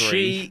these three.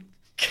 She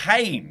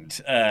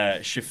caned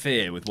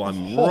Shafir with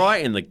one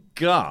right in the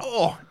gut.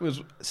 Oh, it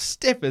was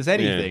stiff as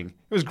anything.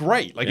 It was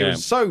great. Like, it Yeah.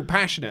 was so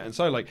passionate and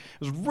so, like, it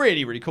was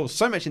really, really cool.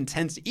 So much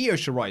intensity. Io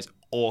Shirai is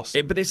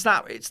awesome. But it's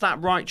that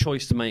right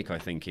choice to make, I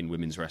think, in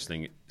women's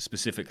wrestling,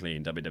 specifically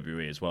in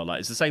WWE as well. Like,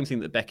 it's the same thing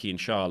that Becky and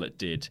Charlotte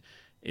did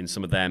in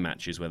some of their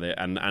matches, where they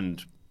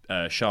and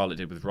Charlotte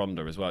did with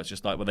Ronda as well. It's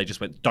just like where they just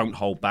went, don't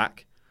hold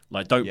back,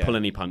 like don't pull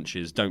any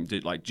punches, don't do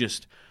like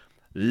just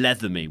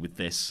leather me with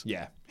this,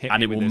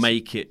 and it will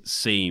make it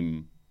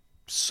seem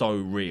so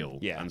real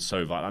and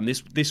so violent. And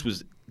this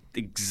was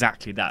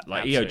exactly that.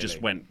 Like Io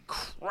just went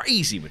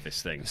crazy with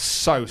this thing.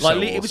 So like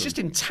awesome. it was just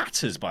in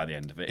tatters by the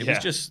end of it. It was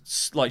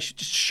just like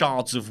just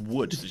shards of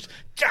wood. Just,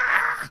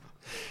 Gah!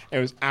 It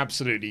was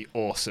absolutely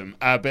awesome.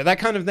 But that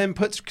kind of then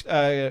puts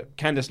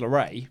Candice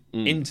LeRae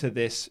into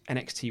this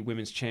NXT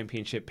Women's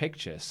Championship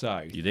picture.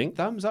 So you think?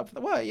 Thumbs up for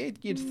the well,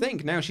 you'd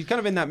think. Now she's kind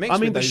of in that mix. I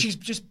mean, with but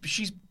those...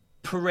 she's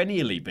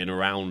perennially been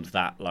around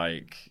that.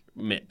 Like,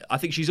 I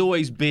think she's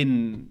always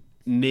been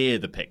near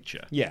the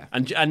picture. Yeah.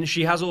 And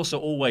she has also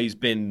always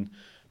been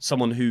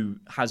someone who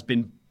has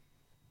been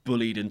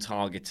bullied and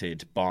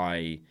targeted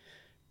by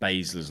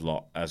Baszler's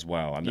lot as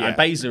well. And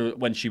Baszler,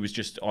 when she was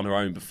just on her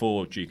own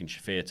before Duke and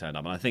Shafir turned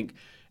up, and I think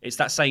it's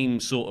that same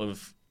sort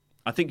of...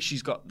 I think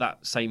she's got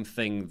that same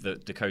thing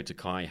that Dakota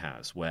Kai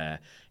has, where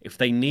if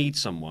they need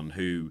someone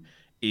who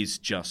is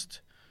just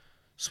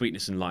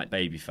sweetness and light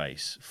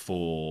babyface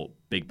for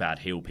big bad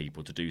heel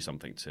people to do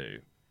something to,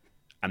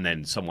 and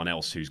then someone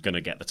else who's going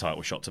to get the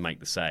title shot to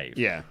make the save.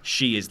 Yeah.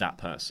 She is that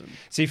person.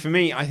 See, for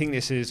me, I think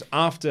this is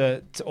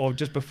after or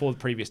just before the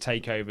previous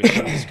takeover.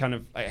 She was kind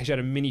of she had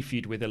a mini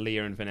feud with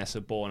Aaliyah and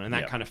Vanessa Bourne, and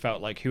that kind of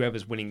felt like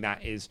whoever's winning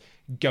that is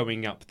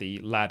going up the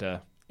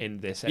ladder in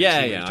this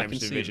Championship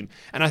division.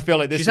 And I feel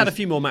like she's had a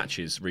few more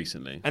matches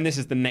recently, and this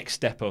is the next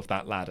step of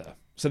that ladder.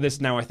 So this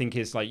now I think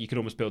is like you could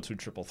almost build to a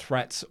triple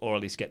threat, or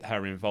at least get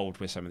her involved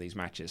with some of these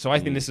matches. So I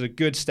think this is a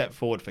good step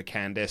forward for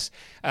Candice.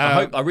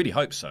 I really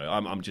hope so.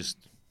 I'm just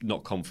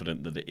not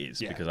confident that it is,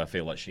 because I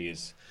feel like she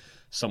is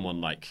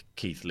someone like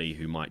Keith Lee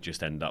who might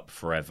just end up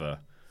forever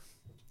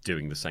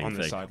doing the same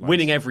thing,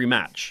 winning every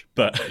match,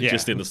 but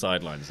just in the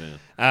sidelines.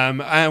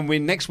 And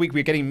next week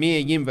we're getting Mia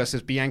Yim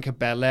versus Bianca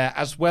Belair,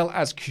 as well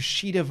as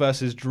Kushida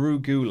versus Drew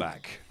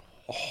Gulak.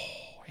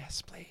 Oh,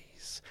 yes,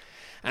 please.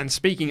 And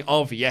speaking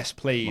of yes,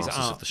 please,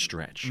 Masters of the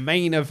Stretch.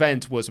 Main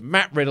event was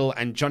Matt Riddle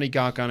and Johnny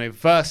Gargano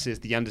versus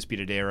the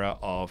Undisputed Era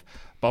of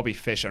Bobby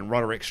Fish and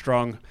Roderick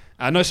Strong.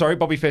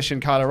 Bobby Fish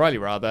and Kyle O'Reilly,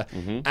 rather.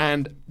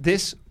 And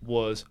this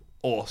was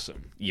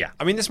awesome. Yeah.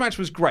 I mean, this match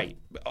was great.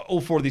 All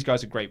four of these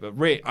guys are great, but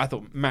I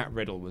thought Matt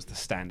Riddle was the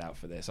standout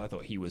for this. I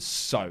thought he was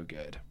so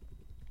good.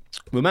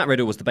 Well, Matt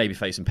Riddle was the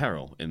babyface in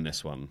peril in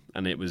this one,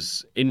 and it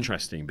was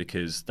interesting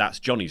because that's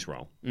Johnny's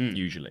role,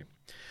 usually.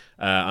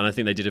 And I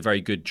think they did a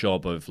very good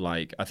job of,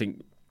 like, I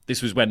think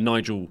this was when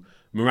Nigel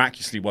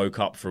miraculously woke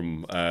up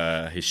from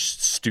his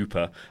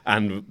stupor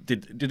and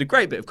did a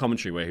great bit of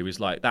commentary where he was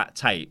like, that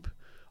tape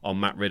on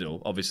Matt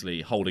Riddle,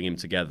 obviously holding him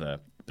together,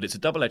 but it's a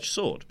double-edged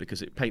sword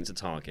because it paints a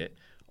target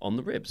on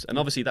the ribs. And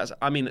obviously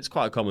it's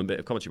quite a common bit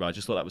of commentary, but I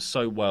just thought that was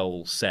so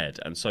well said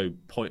and so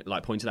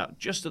pointed out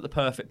just at the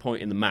perfect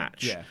point in the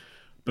match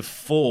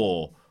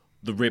before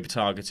the rib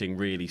targeting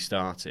really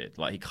started.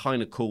 Like, he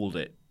kind of called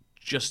it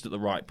just at the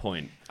right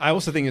point. I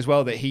also think as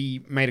well that he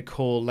made a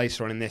call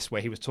later on in this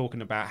where he was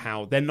talking about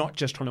how they're not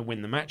just trying to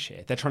win the match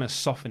here, they're trying to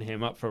soften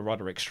him up for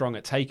Roderick Strong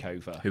at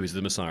TakeOver. Who is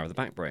the Messiah of the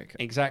backbreak.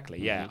 Exactly,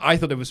 yeah. I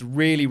thought it was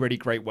really, really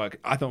great work.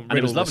 I thought Riddle and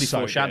it was lovely so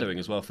foreshadowing good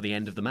as well for the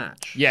end of the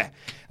match. Yeah.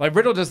 Like,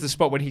 Riddle does the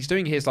spot when he's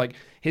doing his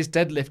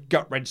deadlift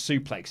gut-wrench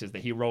suplexes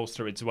that he rolls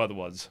through into other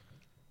ones.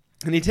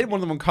 And he did one of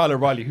them on Kyle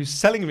O'Reilly, whose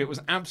selling of it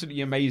was absolutely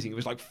amazing. It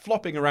was like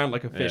flopping around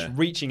like a fish,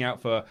 reaching out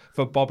for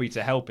Bobby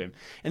to help him.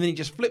 And then he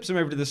just flips him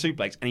over to the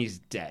suplex, and he's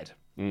dead.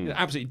 He's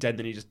absolutely dead.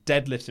 Then he just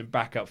deadlifts him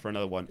back up for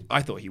another one.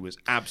 I thought he was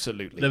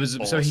absolutely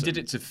awesome. So he did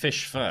it to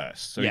Fish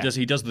first. So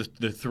he does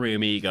the three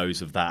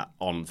amigos of that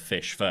on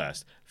Fish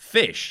first.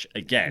 Fish,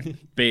 again,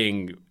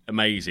 being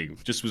amazing,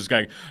 just was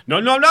going, no.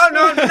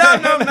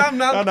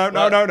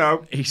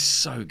 He's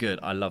so good.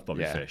 I love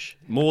Bobby Fish.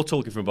 More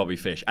talking from Bobby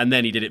Fish. And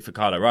then he did it for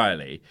Kyle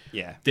O'Reilly.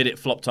 Yeah. Did it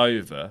flopped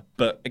over.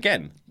 But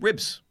again,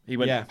 ribs. He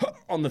went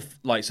on the...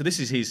 so this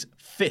is his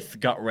fifth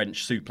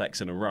gut-wrench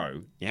suplex in a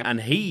row. Yep.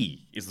 And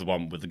he is the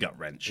one with the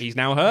gut-wrench. He's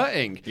now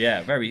hurting.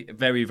 Yeah, very,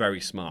 very,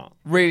 very smart.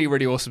 Really,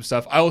 really awesome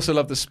stuff. I also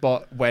love the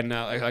spot when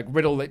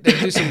Riddle... They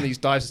do some of these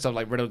dives and stuff,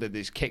 like Riddle did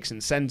these kicks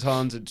and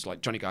sentons and just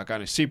like Johnny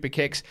Gargano super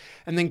kicks.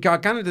 And then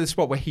Gargano did the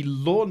spot where he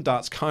lawn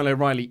darts Kyle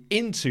O'Reilly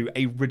into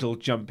a Riddle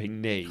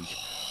jumping knee.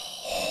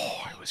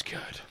 Oh, it was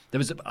good. There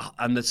was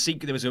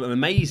an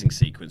amazing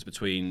sequence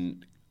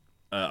between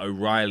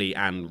O'Reilly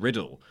and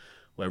Riddle,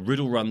 where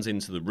Riddle runs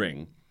into the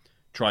ring,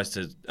 tries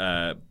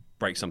to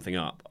break something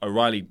up.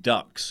 O'Reilly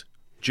ducks,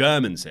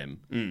 Germans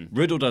him.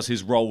 Riddle does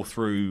his roll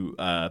through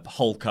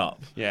Hulk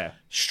up. Yeah.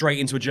 Straight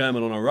into a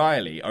German on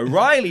O'Reilly.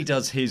 O'Reilly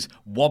does his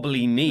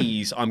wobbly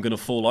knees, I'm going to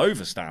fall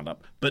over stand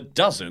up, but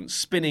doesn't.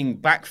 Spinning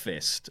back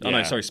fist.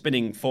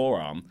 Spinning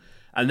forearm.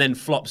 and then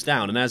flops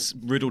down. And as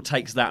Riddle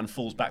takes that and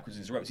falls backwards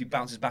into the ropes, he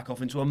bounces back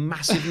off into a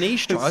massive knee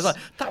strike. I was like,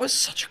 that was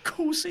such a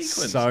cool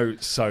sequence.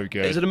 So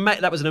good. It was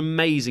that was an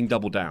amazing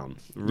double down.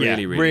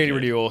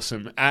 Really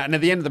awesome. And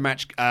at the end of the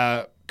match,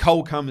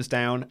 Cole comes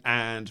down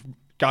and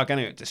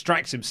Gargano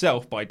distracts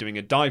himself by doing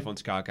a dive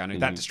onto Gargano.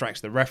 That distracts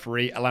the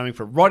referee, allowing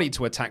for Roddy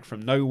to attack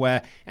from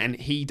nowhere. And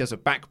he does a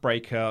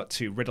backbreaker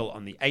to Riddle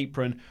on the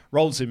apron,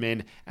 rolls him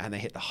in, and they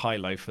hit the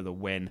high-low for the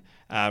win.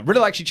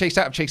 Riddle actually chased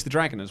the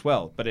Dragon as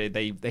well, but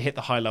they hit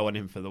the high-low on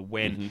him for the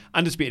win.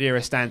 Undisputed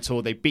Era stand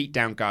tall. They beat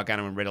down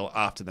Gargano and Riddle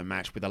after the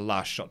match with a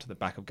last shot to the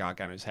back of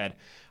Gargano's head.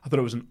 I thought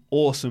it was an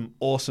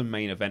awesome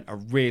main event, a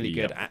really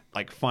good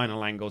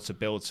final angle to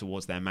build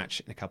towards their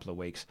match in a couple of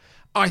weeks.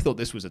 I thought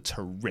this was a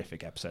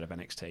terrific episode of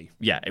NXT.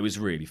 Yeah, it was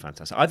really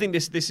fantastic. I think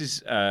this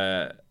is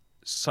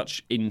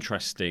such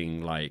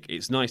interesting. Like,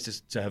 it's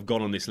nice to have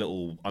gone on this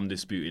little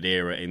Undisputed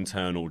Era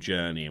internal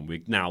journey, and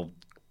we're now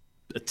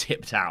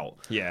tipped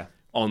out. Yeah.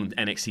 On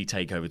NXT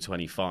TakeOver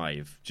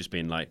 25, just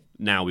being like,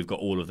 now we've got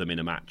all of them in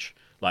a match,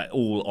 like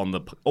all on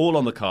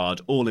the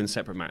card, all in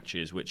separate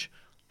matches, which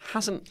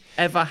hasn't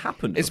ever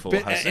happened before.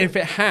 If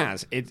it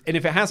has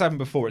happened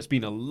before, it's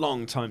been a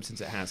long time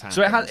since it has happened.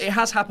 So it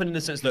has happened in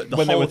the sense that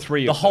there were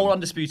three of them.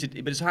 Undisputed,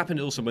 but it's happened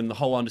also when the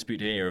whole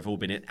Undisputed Era have all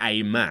been in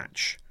a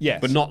match.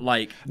 Yes, but not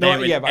like I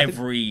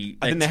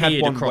think they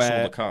had one across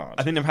all the cards.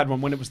 I think they've had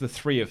one when it was the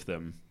three of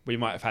them. We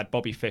might have had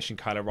Bobby Fish and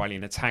Kyle O'Reilly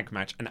in a tag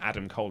match and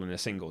Adam Cole in a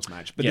singles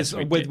match. But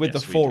with the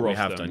four of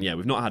them, done. Yeah,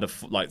 we've not had the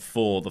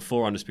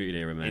four Undisputed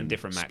Era men in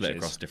different matches, split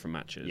across different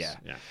matches.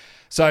 Yeah.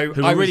 So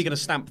who are really going to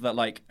stamp that,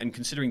 like, and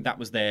considering that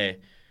was the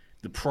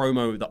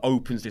promo that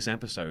opens this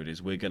episode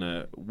is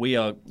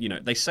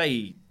they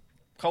say,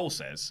 Cole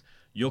says,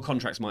 your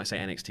contracts might say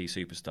NXT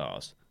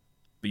Superstars,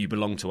 but you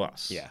belong to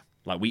us. Yeah.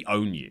 Like, we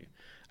own you.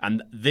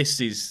 And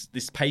this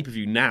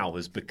pay-per-view now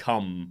has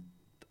become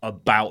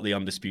about the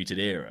Undisputed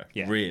Era,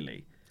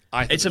 really.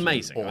 It's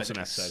amazing. Awesome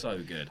episode. So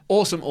good.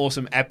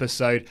 Awesome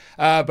episode.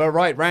 But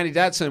right, Randy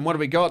Dadson, what do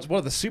we got? What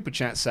are the super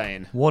chats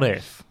saying? What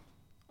if?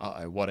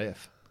 What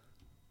if?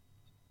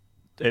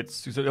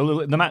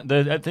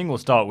 The thing will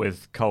start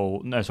with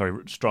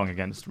Strong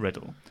against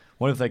Riddle.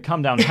 What if they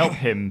come down, help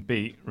him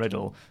beat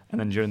Riddle, and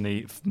then during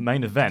the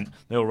main event,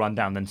 they'll run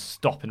down, then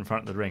stop in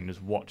front of the ring,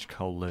 just watch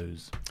Cole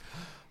lose?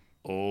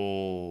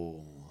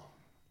 Oh,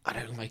 I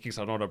don't like it because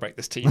I don't want to break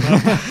this team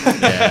up.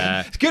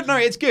 Yeah, it's good. No,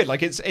 it's good.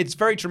 Like it's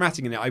very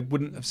dramatic in it. I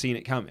wouldn't have seen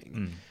it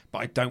coming, but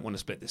I don't want to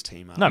split this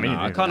team up. No,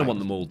 I kind of want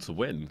them all to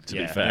win. To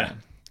be fair, yeah.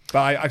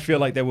 But I feel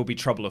like there will be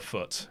trouble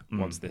afoot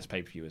once this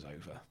pay-per-view is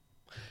over.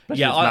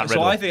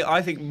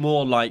 I think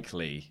more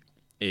likely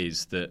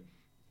is that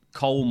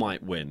Cole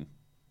might win,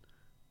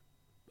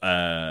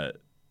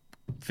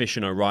 Fish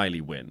and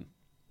O'Reilly win,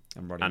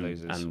 and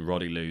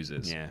Roddy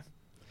loses. Yeah,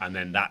 and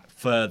then that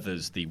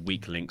furthers the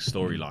weak link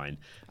storyline,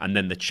 and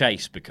then the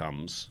chase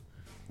becomes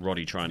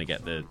Roddy trying to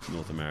get the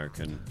North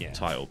American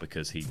title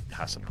because he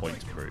has a point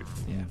to prove.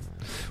 Yeah.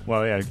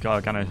 Well, yeah,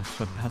 Gargano,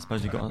 I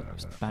suppose he got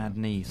a bad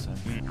knee, so.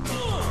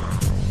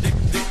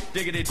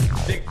 Diggity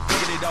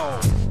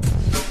dog.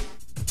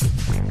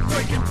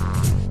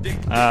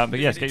 But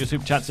yes, get your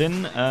super chats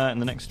in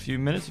the next few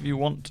minutes if you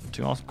want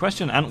to ask a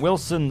question. Ant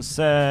Wilson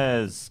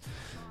says,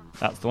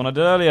 that's the one I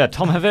did earlier.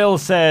 Tom Haville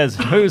says,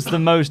 who's the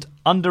most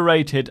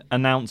underrated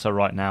announcer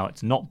right now?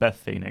 It's not Beth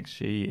Phoenix.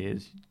 She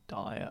is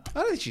dire. I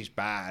don't think she's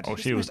bad. Oh,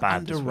 she was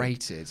bad.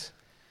 Underrated.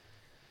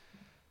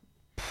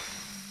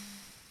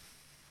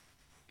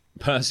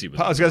 Percy was.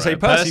 I was going to say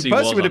Percy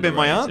would have been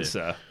my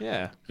answer.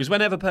 Yeah, because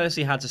whenever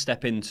Percy had to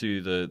step into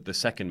the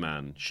second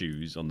man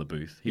shoes on the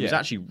booth, he was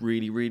actually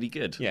really, really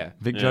good. Yeah,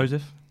 Vic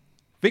Joseph.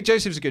 Vic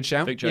Joseph's a good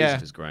shout. Vic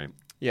Joseph is great.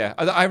 Yeah,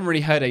 I haven't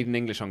really heard Aiden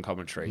English on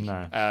commentary.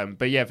 No.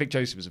 But yeah, Vic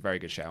Joseph is a very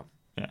good shout.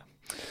 Yeah.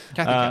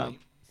 Kathy Kelly.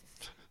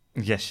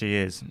 Yes, she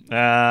is.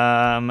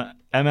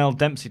 ML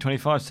Dempsey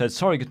 25 says,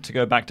 sorry to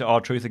go back to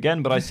R-Truth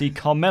again, but I see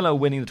Carmella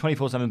winning the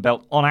 24/7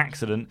 belt on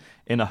accident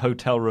in a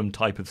hotel room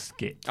type of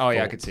skit. Oh,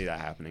 yeah, I could see that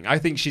happening. I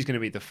think she's going to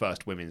be the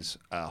first women's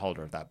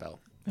holder of that belt.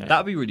 Yeah. That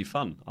would be really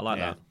fun. I like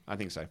that. I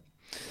think so.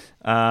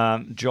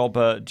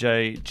 Jobber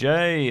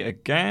JJ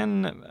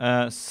again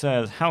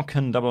says, how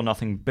can Double or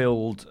Nothing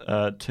build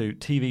to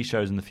TV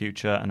shows in the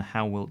future, and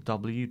how will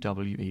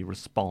WWE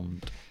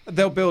respond?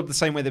 They'll build the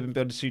same way they've been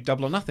building to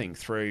Double or Nothing,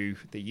 through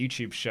the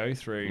YouTube show,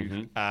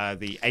 through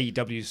the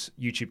AEW's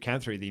YouTube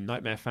account, through the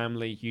Nightmare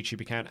Family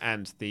YouTube account,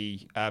 and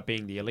the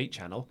Being the Elite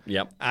channel.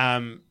 Yep.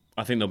 I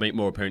think they'll make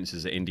more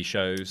appearances at indie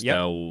shows. Yep.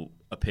 They'll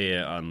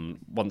appear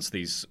once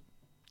these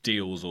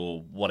deals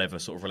or whatever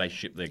sort of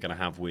relationship they're going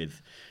to have with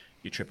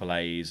your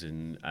AAAs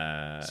and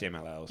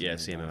CMLLs. Yeah,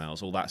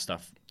 CMLLs, all that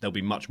stuff. There'll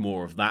be much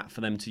more of that for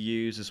them to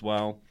use as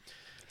well.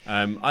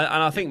 And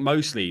I think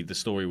mostly the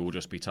story will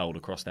just be told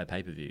across their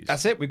pay-per-views.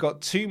 That's it. We've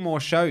got 2 more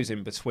shows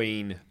in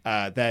between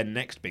their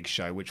next big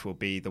show, which will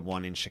be the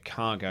one in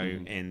Chicago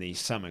in the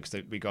summer.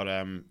 Because we got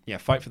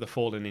Fight for the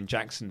Fallen in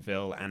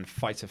Jacksonville and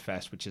Fighter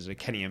Fest, which is a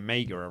Kenny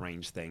Omega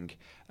arranged thing.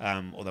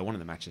 Although one of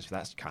the matches for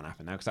that can't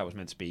happen now because that was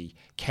meant to be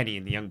Kenny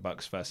and the Young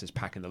Bucks versus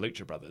Pac and the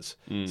Lucha Brothers.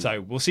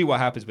 So we'll see what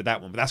happens with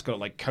that one. But that's got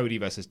like Cody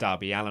versus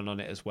Darby Allin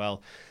on it as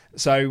well.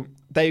 So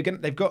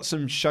they've got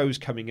some shows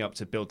coming up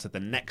to build to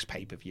the next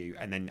pay-per-view,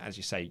 and then, as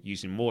you say,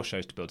 using more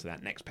shows to build to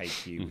that next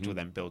pay-per-view, which will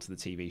then build to the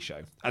TV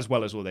show, as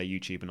well as all their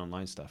YouTube and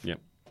online stuff. Yep.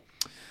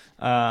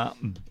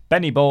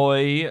 Benny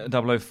Boy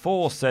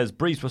 004 says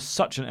Breeze was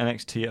such an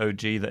NXT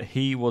OG that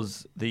he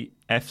was the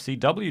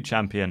FCW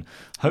champion.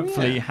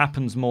 Hopefully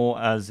happens more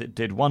as it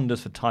did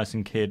wonders for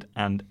Tyson Kidd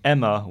and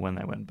Emma when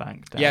they went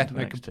back down to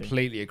I NXT.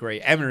 completely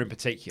agree. Emma in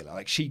particular,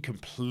 like she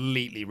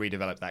completely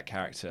redeveloped that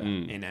character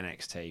in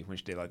NXT when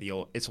she did like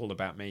the It's All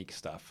About Me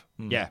stuff.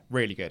 Yeah,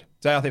 really good.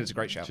 So I think it's a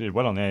great show. She did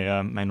well on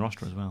the main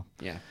roster as well.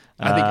 Yeah,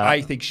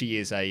 I think she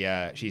is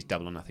she's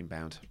Double or Nothing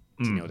bound.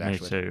 Me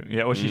too.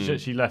 Yeah, well,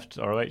 she left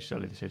ROH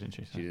earlier this year, didn't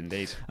she? So. She did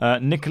indeed.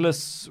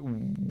 Nicholas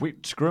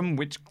Witchgram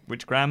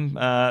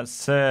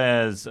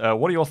says,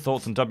 what are your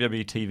thoughts on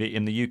WWE TV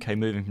in the UK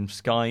moving from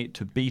Sky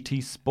to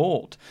BT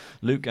Sport?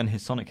 Luke and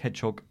his Sonic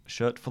Hedgehog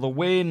shirt for the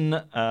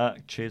win.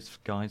 Cheers,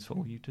 guys, for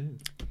all you do.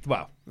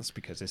 Well, that's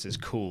because this is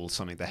cool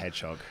Sonic the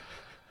Hedgehog,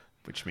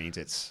 which means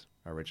it's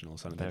original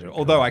Sonic the Hedgehog.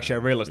 Although, actually, I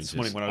realised this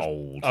morning when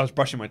I was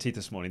brushing my teeth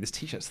this morning, this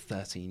T-shirt's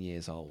 13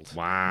 years old.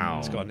 Wow.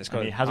 It's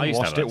got he hasn't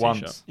washed it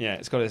once. Yeah,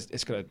 it's got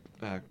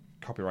a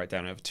copyright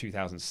down over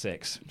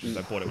 2006.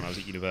 I bought it when I was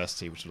at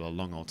university, which was a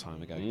long old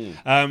time ago.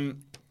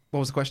 What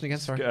was the question again?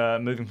 Sorry.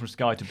 Moving from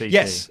Sky to BT.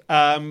 Yes,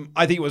 I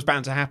think it was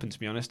bound to happen, to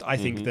be honest. I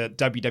think that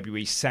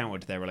WWE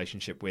soured their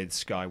relationship with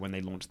Sky when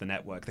they launched the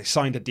network. They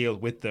signed a deal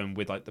with them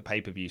with like the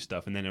pay-per-view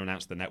stuff and then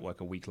announced the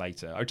network a week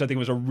later, which I think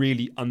was a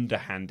really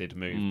underhanded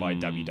move by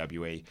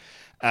WWE.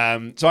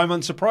 So I'm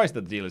unsurprised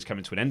that the deal is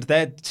coming to an end.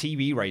 Their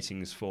TV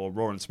ratings for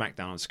Raw and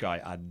SmackDown on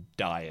Sky are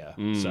dire.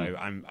 So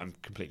I'm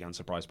completely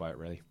unsurprised by it,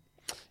 really.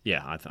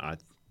 Yeah, I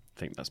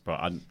think that's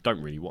probably... I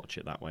don't really watch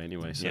it that way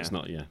anyway, so it's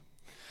not...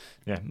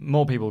 Yeah,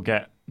 more people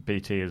get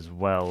BT as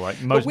well.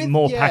 Like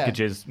more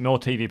packages, more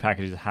TV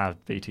packages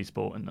have BT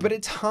Sport in them. But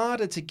it's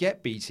harder to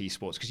get BT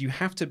Sports because you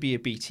have to be a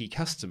BT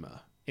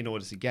customer in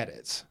order to get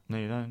it. No,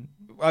 you don't.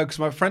 Oh, because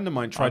my friend of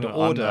mine tried to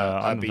order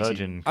I'm BT.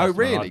 Virgin Oh,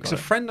 really? Because a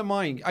friend of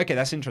mine. Okay,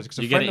 that's interesting.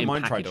 Because a friend of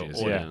mine tried to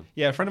order.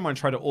 Yeah, a friend of mine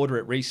tried to order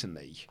it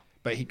recently.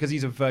 But because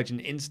he's a Virgin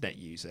Internet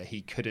user,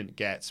 he couldn't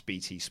get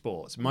BT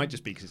Sports. It might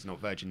just be because it's not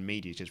Virgin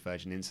Media, it's just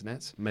Virgin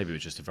Internet. Maybe it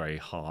was just a very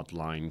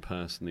hard-line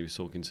person he was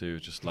talking to.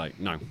 Just like,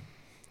 no,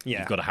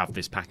 you've got to have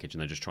this package,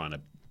 and they're just trying to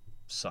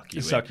suck you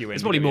in.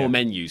 There's probably more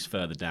menus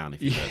further down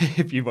if you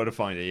if you want to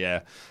find it, yeah.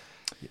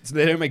 So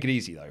they don't make it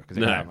easy, though, because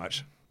they don't have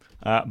much.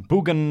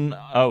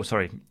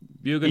 Bugenhagen.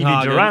 Evie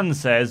Duran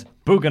says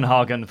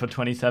Bugenhagen for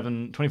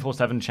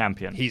 24/7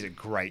 champion. He's a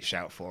great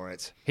shout for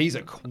it. He's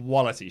a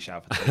quality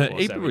shout for 24/7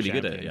 He'd be really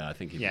champion. good at it. Yeah, I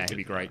think he'd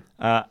be great.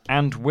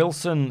 And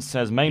Wilson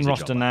says main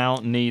roster now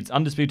needs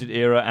Undisputed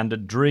Era and a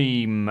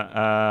dream.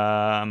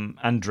 A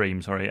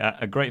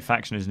great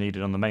faction is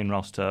needed on the main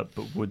roster,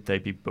 but would they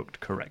be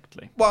booked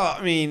correctly? Well,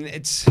 I mean,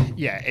 it's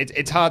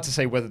hard to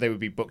say whether they would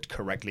be booked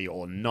correctly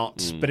or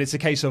not. But it's a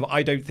case of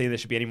I don't think there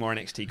should be any more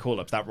NXT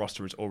call-ups. That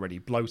roster is already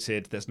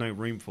bloated. There's no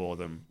room for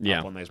them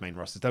up on those main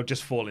rosters. They'll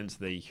just fall into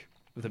the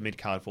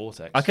mid-card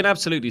vortex. I can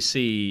absolutely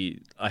see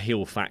a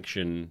heel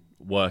faction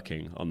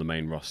working on the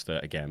main roster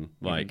again.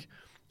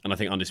 And I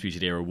think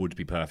Undisputed Era would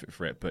be perfect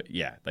for it. But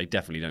yeah, they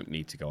definitely don't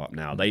need to go up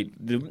now.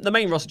 The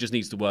main roster just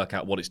needs to work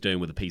out what it's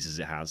doing with the pieces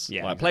it has.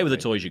 Yeah, play with the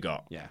toys you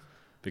got. Yeah.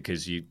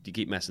 Because you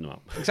keep messing them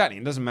up. Exactly.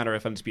 It doesn't matter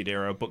if Undisputed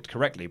Era are booked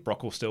correctly.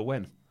 Brock will still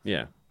win.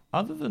 Yeah.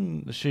 Other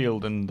than the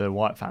Shield and the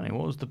Wyatt family,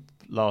 what was the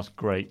last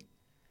great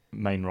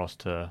main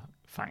roster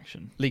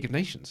faction? League of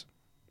Nations.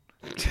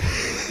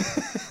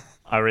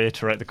 I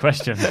reiterate the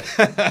question.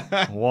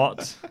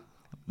 What?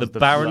 The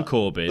Baron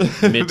Corbin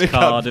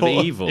mid-card of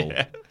evil.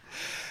 Yeah.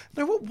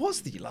 No, what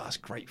was the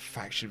last great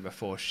faction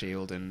before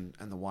Shield and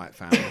the Wyatt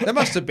family? There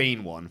must have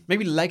been one.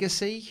 Maybe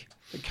Legacy?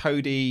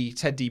 Cody,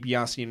 Ted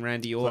DiBiase and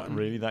Randy Orton. Is that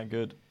really that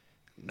good?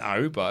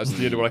 No, but that's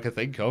the only one I could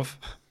think of.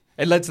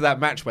 It led to that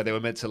match where they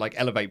were meant to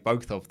elevate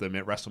both of them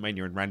at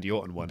WrestleMania and Randy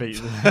Orton won. Good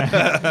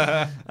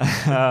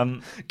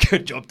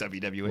job,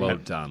 WWE. Well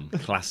done.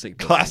 Classic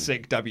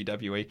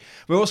WWE.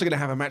 We're also going to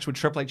have a match with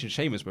Triple H and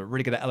Sheamus. We're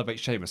really going to elevate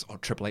Sheamus. Oh,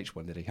 Triple H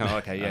won, did he? Oh,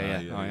 okay,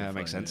 yeah. That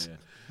makes sense. Yeah.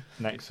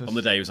 Nexus. On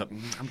the day he was like,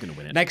 I'm going to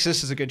win it.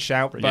 Nexus is a good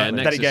shout, but then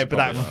again,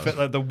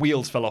 the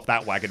wheels fell off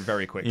that wagon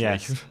very quickly.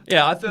 Yes.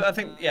 Yeah, I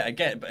think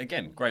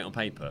again, great on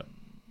paper.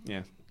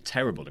 Yeah.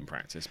 Terrible in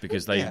practice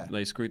because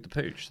they screwed the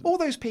pooch. All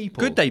those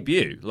people. Good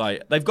debut. I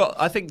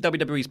think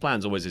WWE's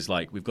plans always is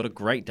we've got a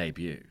great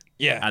debut.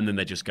 Yeah. And then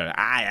they just go,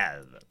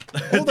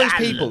 All those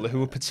people who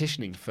were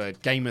petitioning for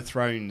Game of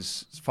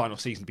Thrones' final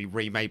season to be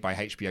remade by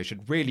HBO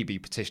should really be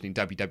petitioning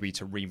WWE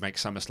to remake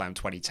SummerSlam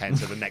 2010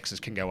 so the Nexus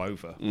can go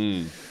over.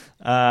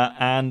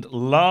 And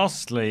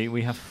lastly,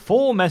 we have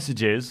 4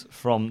 messages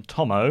from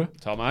Tomo.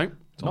 Tomo?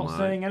 Not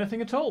saying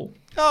anything at all.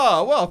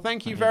 Oh, well,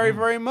 thank you very,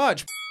 very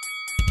much.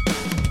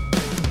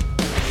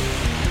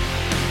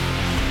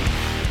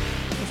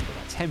 It's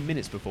about 10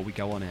 minutes before we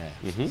go on air.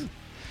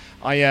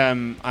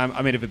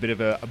 I made a bit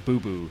of a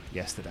boo-boo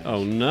yesterday.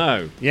 Oh,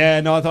 no.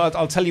 Yeah, no, I thought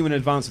I'll tell you in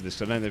advance of this,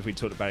 because I don't know if we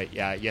talked about it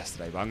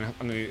yesterday, but I'm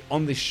going to,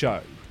 on this show,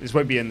 this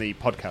won't be in the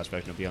podcast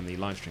version, it'll be on the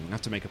live stream, I'm going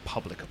to have to make a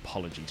public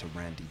apology to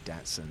Randy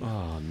Datson.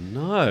 Oh,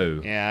 no.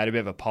 Yeah, I had a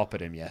bit of a pop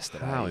at him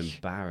yesterday. How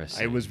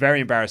embarrassing. It was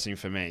very embarrassing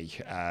for me.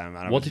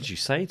 What did you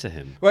say to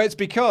him? Well, it's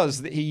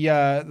because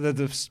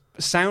the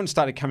sound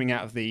started coming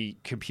out of the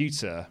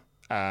computer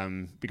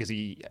because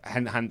he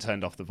hadn't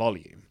turned off the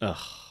volume. Ugh.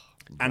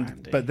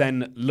 But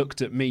then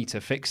looked at me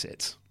to fix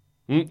it.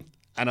 And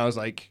I was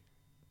like,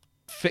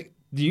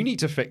 you need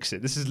to fix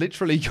it. This is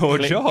literally your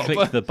job.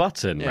 Click the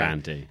button,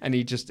 Randy. And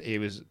he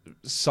was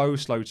so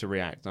slow to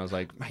react. And I was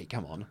like, mate,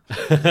 come on.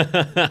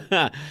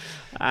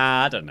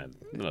 I don't know.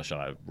 I'm not sure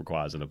that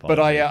requires an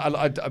apology.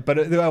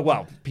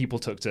 But people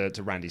took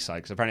to Randy's side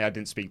because apparently I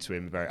didn't speak to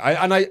him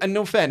and in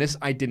all fairness,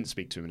 I didn't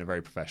speak to him in a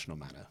very professional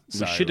manner.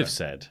 So, we should have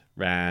said,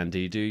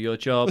 Randy, do your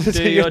job,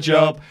 do your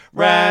job,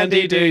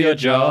 Randy, do your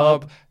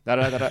job.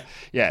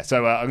 Yeah,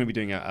 so I'm going to be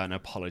doing an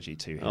apology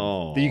to him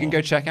that you can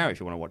go check out if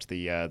you want to watch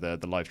the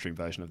live stream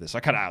version of this. I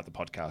cut out the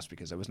podcast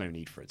because there was no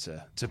need for it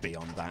to be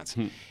on that.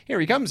 Here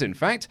he comes, in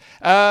fact.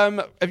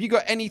 Have you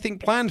got anything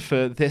planned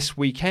for this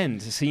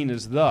weekend, seeing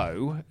as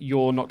though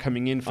you're not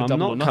coming in for Double or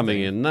Nothing? I'm not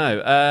coming in, no.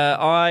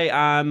 I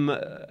am...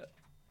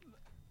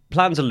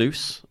 Plans are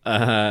loose,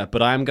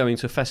 but I am going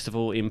to a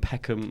festival in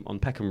Peckham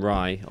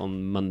Rye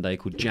on Monday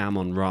called Jam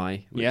on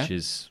Rye, which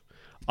is...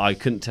 I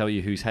couldn't tell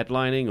you who's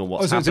headlining or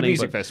what's happening. It's a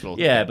music festival.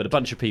 Yeah, but a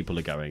bunch of people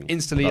are going.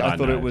 Instantly, I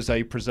thought it was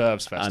a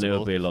preserves festival. And it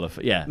would be a lot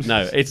of... Yeah,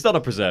 no, it's not a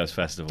preserves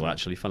festival,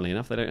 actually, funnily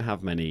enough. They don't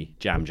have many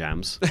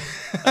jams.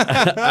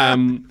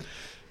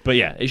 But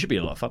yeah, it should be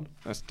a lot of fun.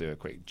 Let's do a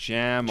quick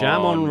Jam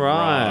on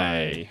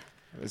Rye.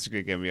 It's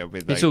going to get me up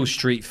with It's all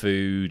street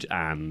food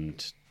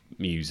and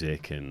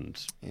music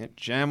and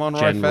Jam on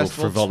Rye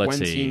Festival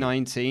frivolity.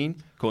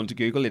 2019. According to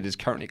Google, it is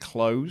currently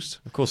closed.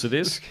 Of course it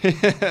is.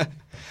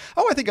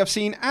 I think I've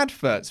seen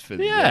adverts for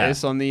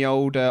this on the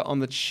old on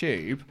the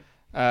tube.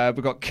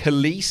 We've got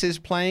Khalees is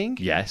playing.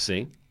 Yeah,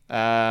 see.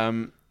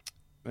 And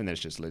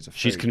there's just loads of food.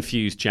 She's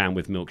confused jam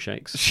with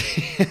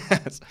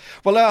milkshakes.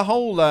 Well, her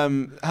whole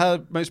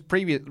her most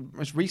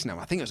recent album,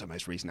 I think it was her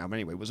most recent album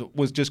anyway,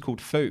 was just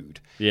called Food.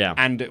 Yeah,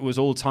 and it was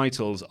all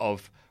titles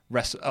of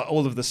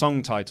all of the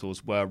song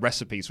titles were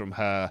recipes from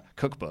her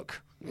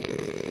cookbook,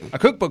 a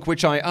cookbook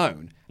which I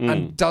own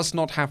and does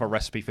not have a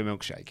recipe for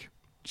milkshake.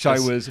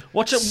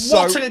 What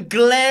a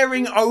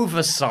glaring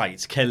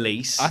oversight,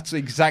 Khalees. That's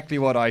exactly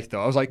what I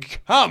thought. I was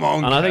like, come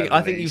on, and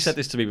I think you've said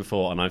this to me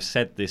before, and I've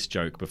said this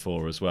joke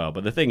before as well.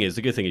 But the good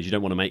thing is you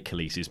don't want to make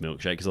Khalees'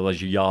 milkshake because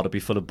otherwise your yard will be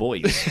full of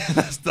boys.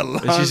 That's the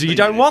last. You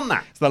don't want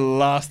that. It's the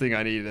last thing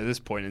I need at this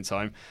point in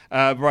time.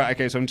 Right,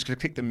 okay. So I'm just going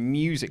to click the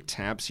music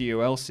tab. See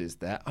who else is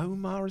there.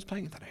 Omar is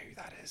playing. I don't know who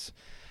that is.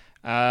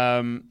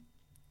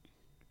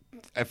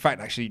 In fact,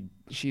 actually,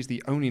 she's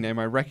the only name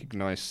I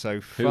recognise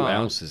so far. Who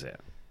else is it?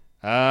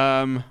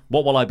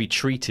 What will I be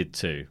treated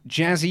to?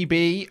 Jazzy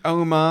B,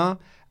 Omar.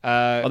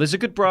 There's a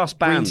good brass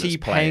band that's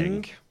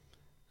playing.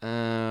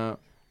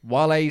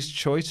 Wale's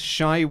Choice,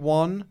 Shy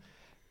One,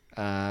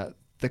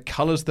 The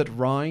Colours That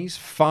Rise,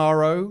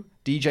 Faro,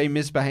 DJ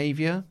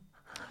Misbehaviour,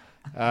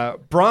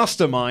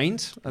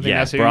 Brastermind. I think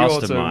that's who you're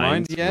to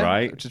mind. Yeah,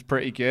 right. Which is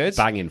pretty good.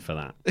 Banging for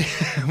that.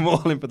 I'm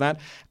all in for that.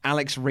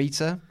 Alex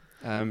Rita.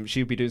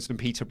 She'll be doing some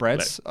pita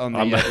breads on the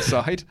other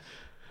side.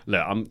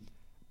 Look, I'm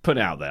putting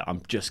it out there.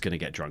 I'm just going to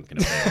get drunk in a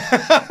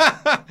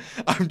bit.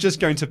 I'm just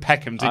going to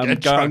Peckham to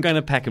get drunk. I'm going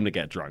to Peckham to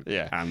get drunk.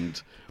 Yeah.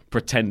 And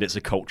pretend it's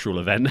a cultural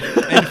event.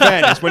 In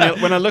fairness, when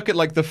I look at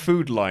like the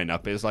food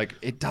lineup, it's like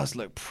it does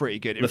look pretty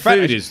good.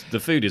 The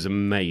food is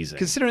amazing.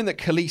 Considering that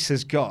Khalees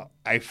has got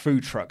a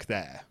food truck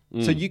there,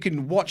 so you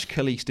can watch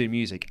Khalees do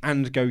music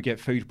and go get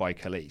food by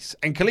Khalees.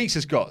 And Khalees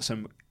has got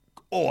some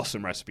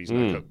awesome recipes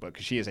in her cookbook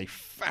because she is a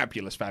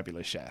fabulous,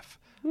 fabulous chef.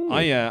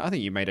 I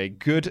think you made a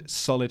good,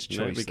 solid choice.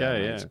 There we go,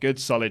 yeah. Good,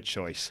 solid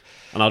choice.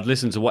 And I'd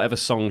listen to whatever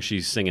song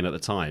she's singing at the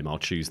time. I'll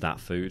choose that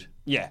food.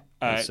 Yeah.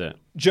 That's it.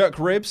 Jerk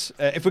ribs.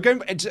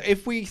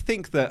 If we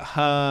think that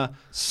her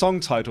song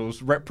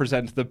titles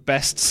represent the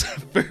best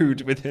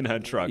food within her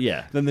truck,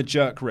 then the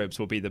jerk ribs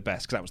will be the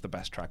best because that was the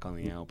best track on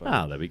the album.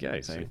 Ah, there we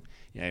go. So,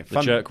 yeah,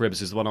 the jerk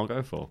ribs is the one I'll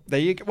go for. There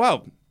you go.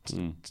 Well,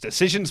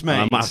 decisions made.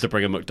 I might have to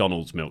bring a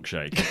McDonald's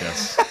milkshake, I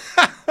guess.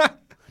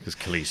 Because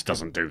Khalees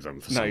doesn't do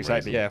them for some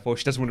exactly, reason. yeah. Well,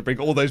 she doesn't want to bring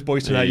all those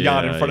boys to her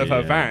yard in front of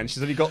her van.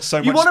 She's only got so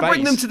much space. You want to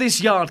bring them to this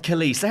yard,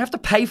 Khalees? They have to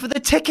pay for the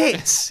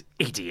tickets.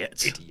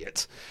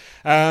 Idiot.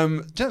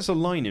 That's a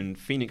line in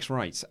Phoenix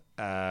Wright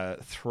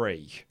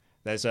 3.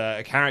 There's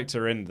a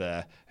character in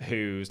there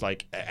who's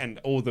like, and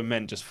all the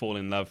men just fall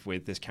in love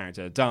with this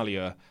character,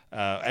 Dahlia.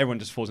 Everyone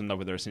just falls in love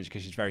with her essentially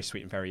because she's very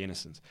sweet and very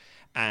innocent.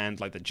 And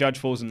like the judge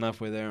falls in love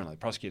with her, and like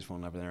the prosecutors fall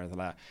in love with her, and all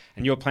that.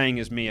 And you're playing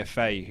as Mia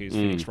Fey, who's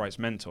Phoenix Wright's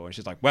mentor, and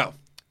she's like, well,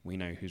 we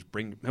know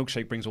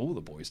Milkshake brings all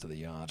the boys to the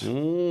yard.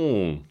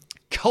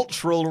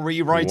 Cultural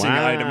rewriting,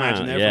 I'd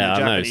imagine, there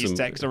from the Japanese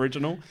text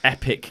original.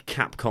 Epic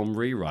Capcom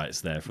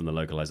rewrites there from the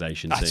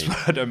localization team. That's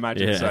what I'd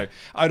imagine. So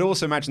I'd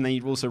also imagine they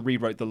also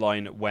rewrote the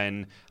line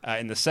when,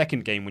 in the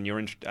second game, when you're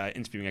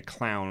interviewing a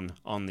clown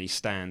on the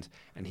stand,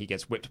 and he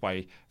gets whipped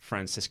by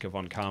Francisco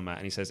von Karma,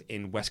 and he says,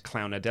 "In West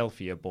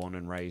Clownadelphia, born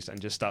and raised," and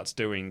just starts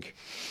doing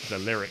the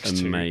lyrics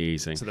to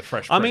the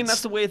Fresh Prince. I mean,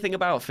 that's the weird thing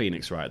about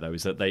Phoenix Wright, though,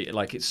 is that they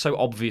it's so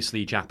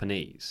obviously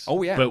Japanese.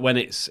 Oh yeah. But when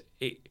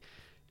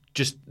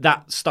just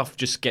that stuff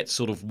just gets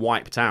sort of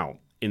wiped out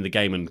in the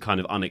game and kind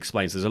of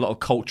unexplained. So there's a lot of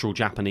cultural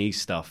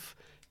Japanese stuff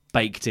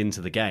baked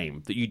into the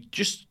game that you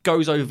just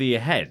goes over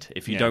your head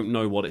if you don't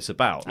know what it's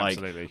about.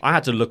 Absolutely. Like, I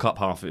had to look up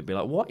half of it and be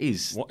like, what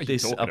is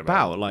this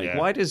about? Like,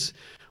 why does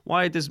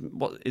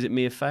what is it,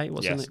 Mia Fey?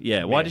 What's her name?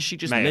 Yeah, why does she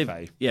just live?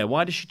 Fey. Yeah,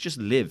 why does she just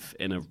live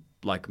in a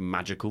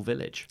magical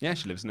village? Yeah,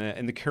 she lives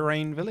in the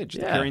Kurain village,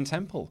 the Kurain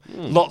temple.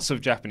 Lots of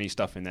Japanese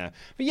stuff in there.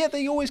 But yeah,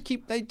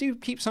 they do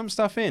keep some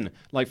stuff in.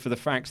 Like for the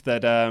fact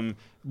that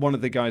one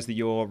of the guys that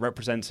you're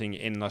representing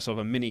in a sort of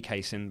a mini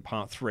case in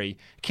part 3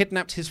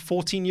 kidnapped his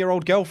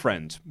 14-year-old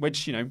girlfriend,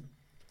 which, you know,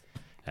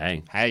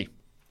 hey.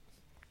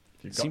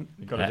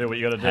 You've got to do what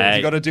you got to do.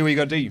 You got to do what you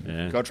got to do.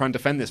 You got to try and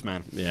defend this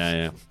man.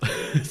 Yeah.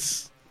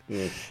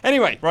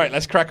 Anyway, right,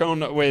 let's crack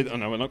on with... Oh,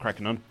 no, we're not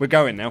cracking on. We're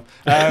going now.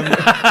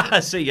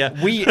 See ya.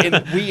 We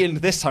in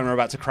this time are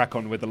about to crack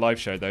on with the live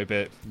show, though,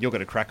 but you're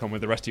going to crack on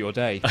with the rest of your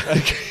day.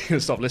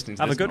 Stop listening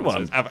to Have this a good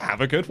nonsense. one. Have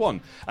a good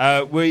one.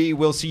 We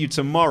will see you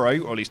tomorrow,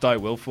 or at least I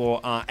will,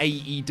 for our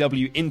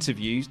AEW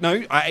interviews.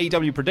 No, our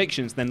AEW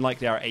predictions, then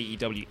likely our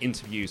AEW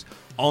interviews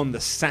on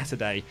the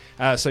Saturday.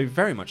 So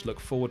very much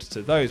look forward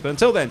to those. But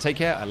until then, take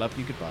care. I love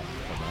you. Goodbye.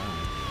 Bye-bye.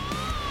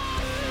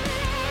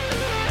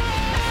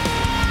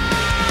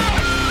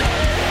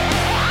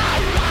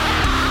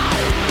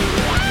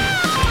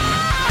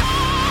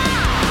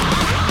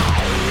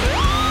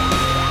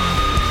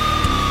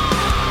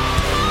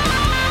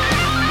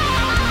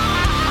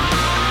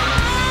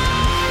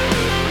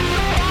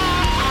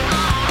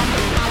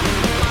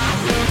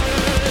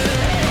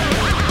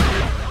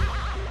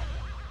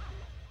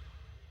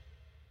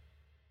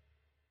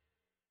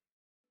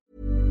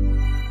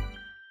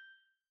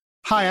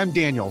 Hi, I'm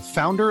Daniel,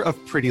 founder of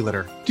Pretty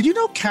Litter. Did you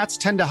know cats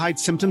tend to hide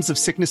symptoms of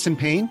sickness and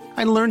pain?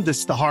 I learned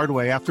this the hard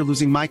way after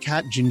losing my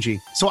cat, Gingy.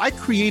 So I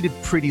created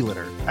Pretty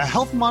Litter, a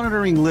health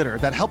monitoring litter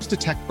that helps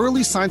detect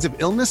early signs of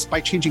illness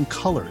by changing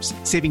colors,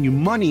 saving you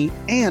money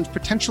and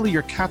potentially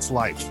your cat's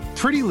life.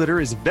 Pretty Litter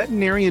is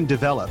veterinarian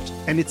developed,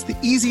 and it's the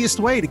easiest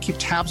way to keep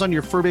tabs on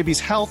your fur baby's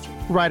health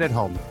right at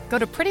home. Go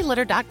to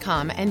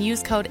prettylitter.com and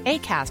use code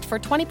ACAST for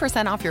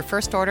 20% off your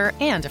first order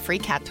and a free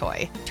cat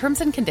toy.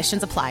 Terms and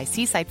conditions apply.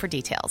 See site for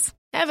details.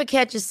 Ever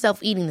catch yourself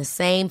eating the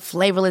same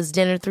flavorless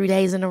dinner 3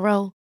 days in a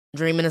row?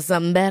 Dreaming of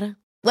something better?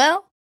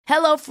 Well,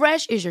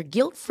 HelloFresh is your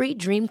guilt-free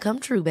dream come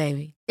true,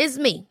 baby. It's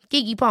me,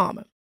 Keke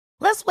Palmer.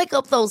 Let's wake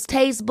up those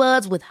taste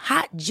buds with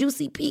hot,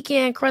 juicy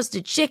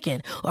pecan-crusted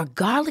chicken or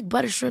garlic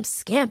butter shrimp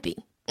scampi.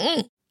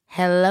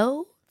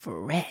 Hello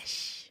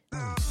Fresh.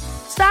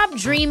 Stop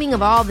dreaming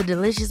of all the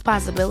delicious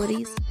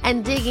possibilities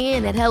and dig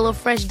in at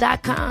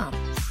HelloFresh.com.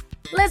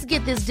 Let's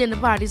get this dinner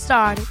party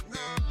started.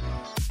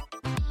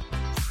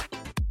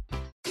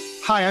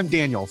 Hi, I'm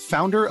Daniel,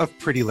 founder of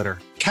Pretty Litter.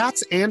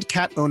 Cats and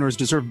cat owners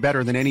deserve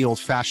better than any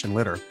old-fashioned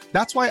litter.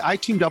 That's why I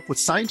teamed up with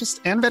scientists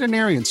and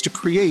veterinarians to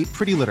create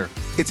Pretty Litter.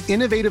 Its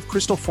innovative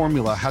crystal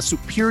formula has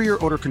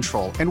superior odor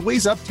control and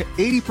weighs up to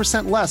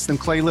 80% less than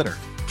clay litter.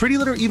 Pretty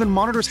Litter even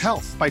monitors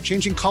health by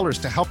changing colors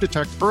to help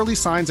detect early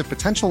signs of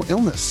potential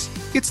illness.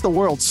 It's the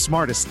world's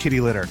smartest kitty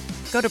litter.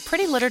 Go to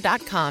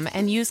prettylitter.com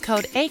and use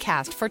code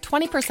ACAST for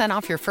 20%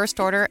 off your first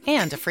order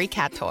and a free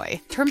cat toy.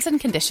 Terms and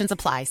conditions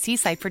apply. See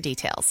site for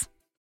details.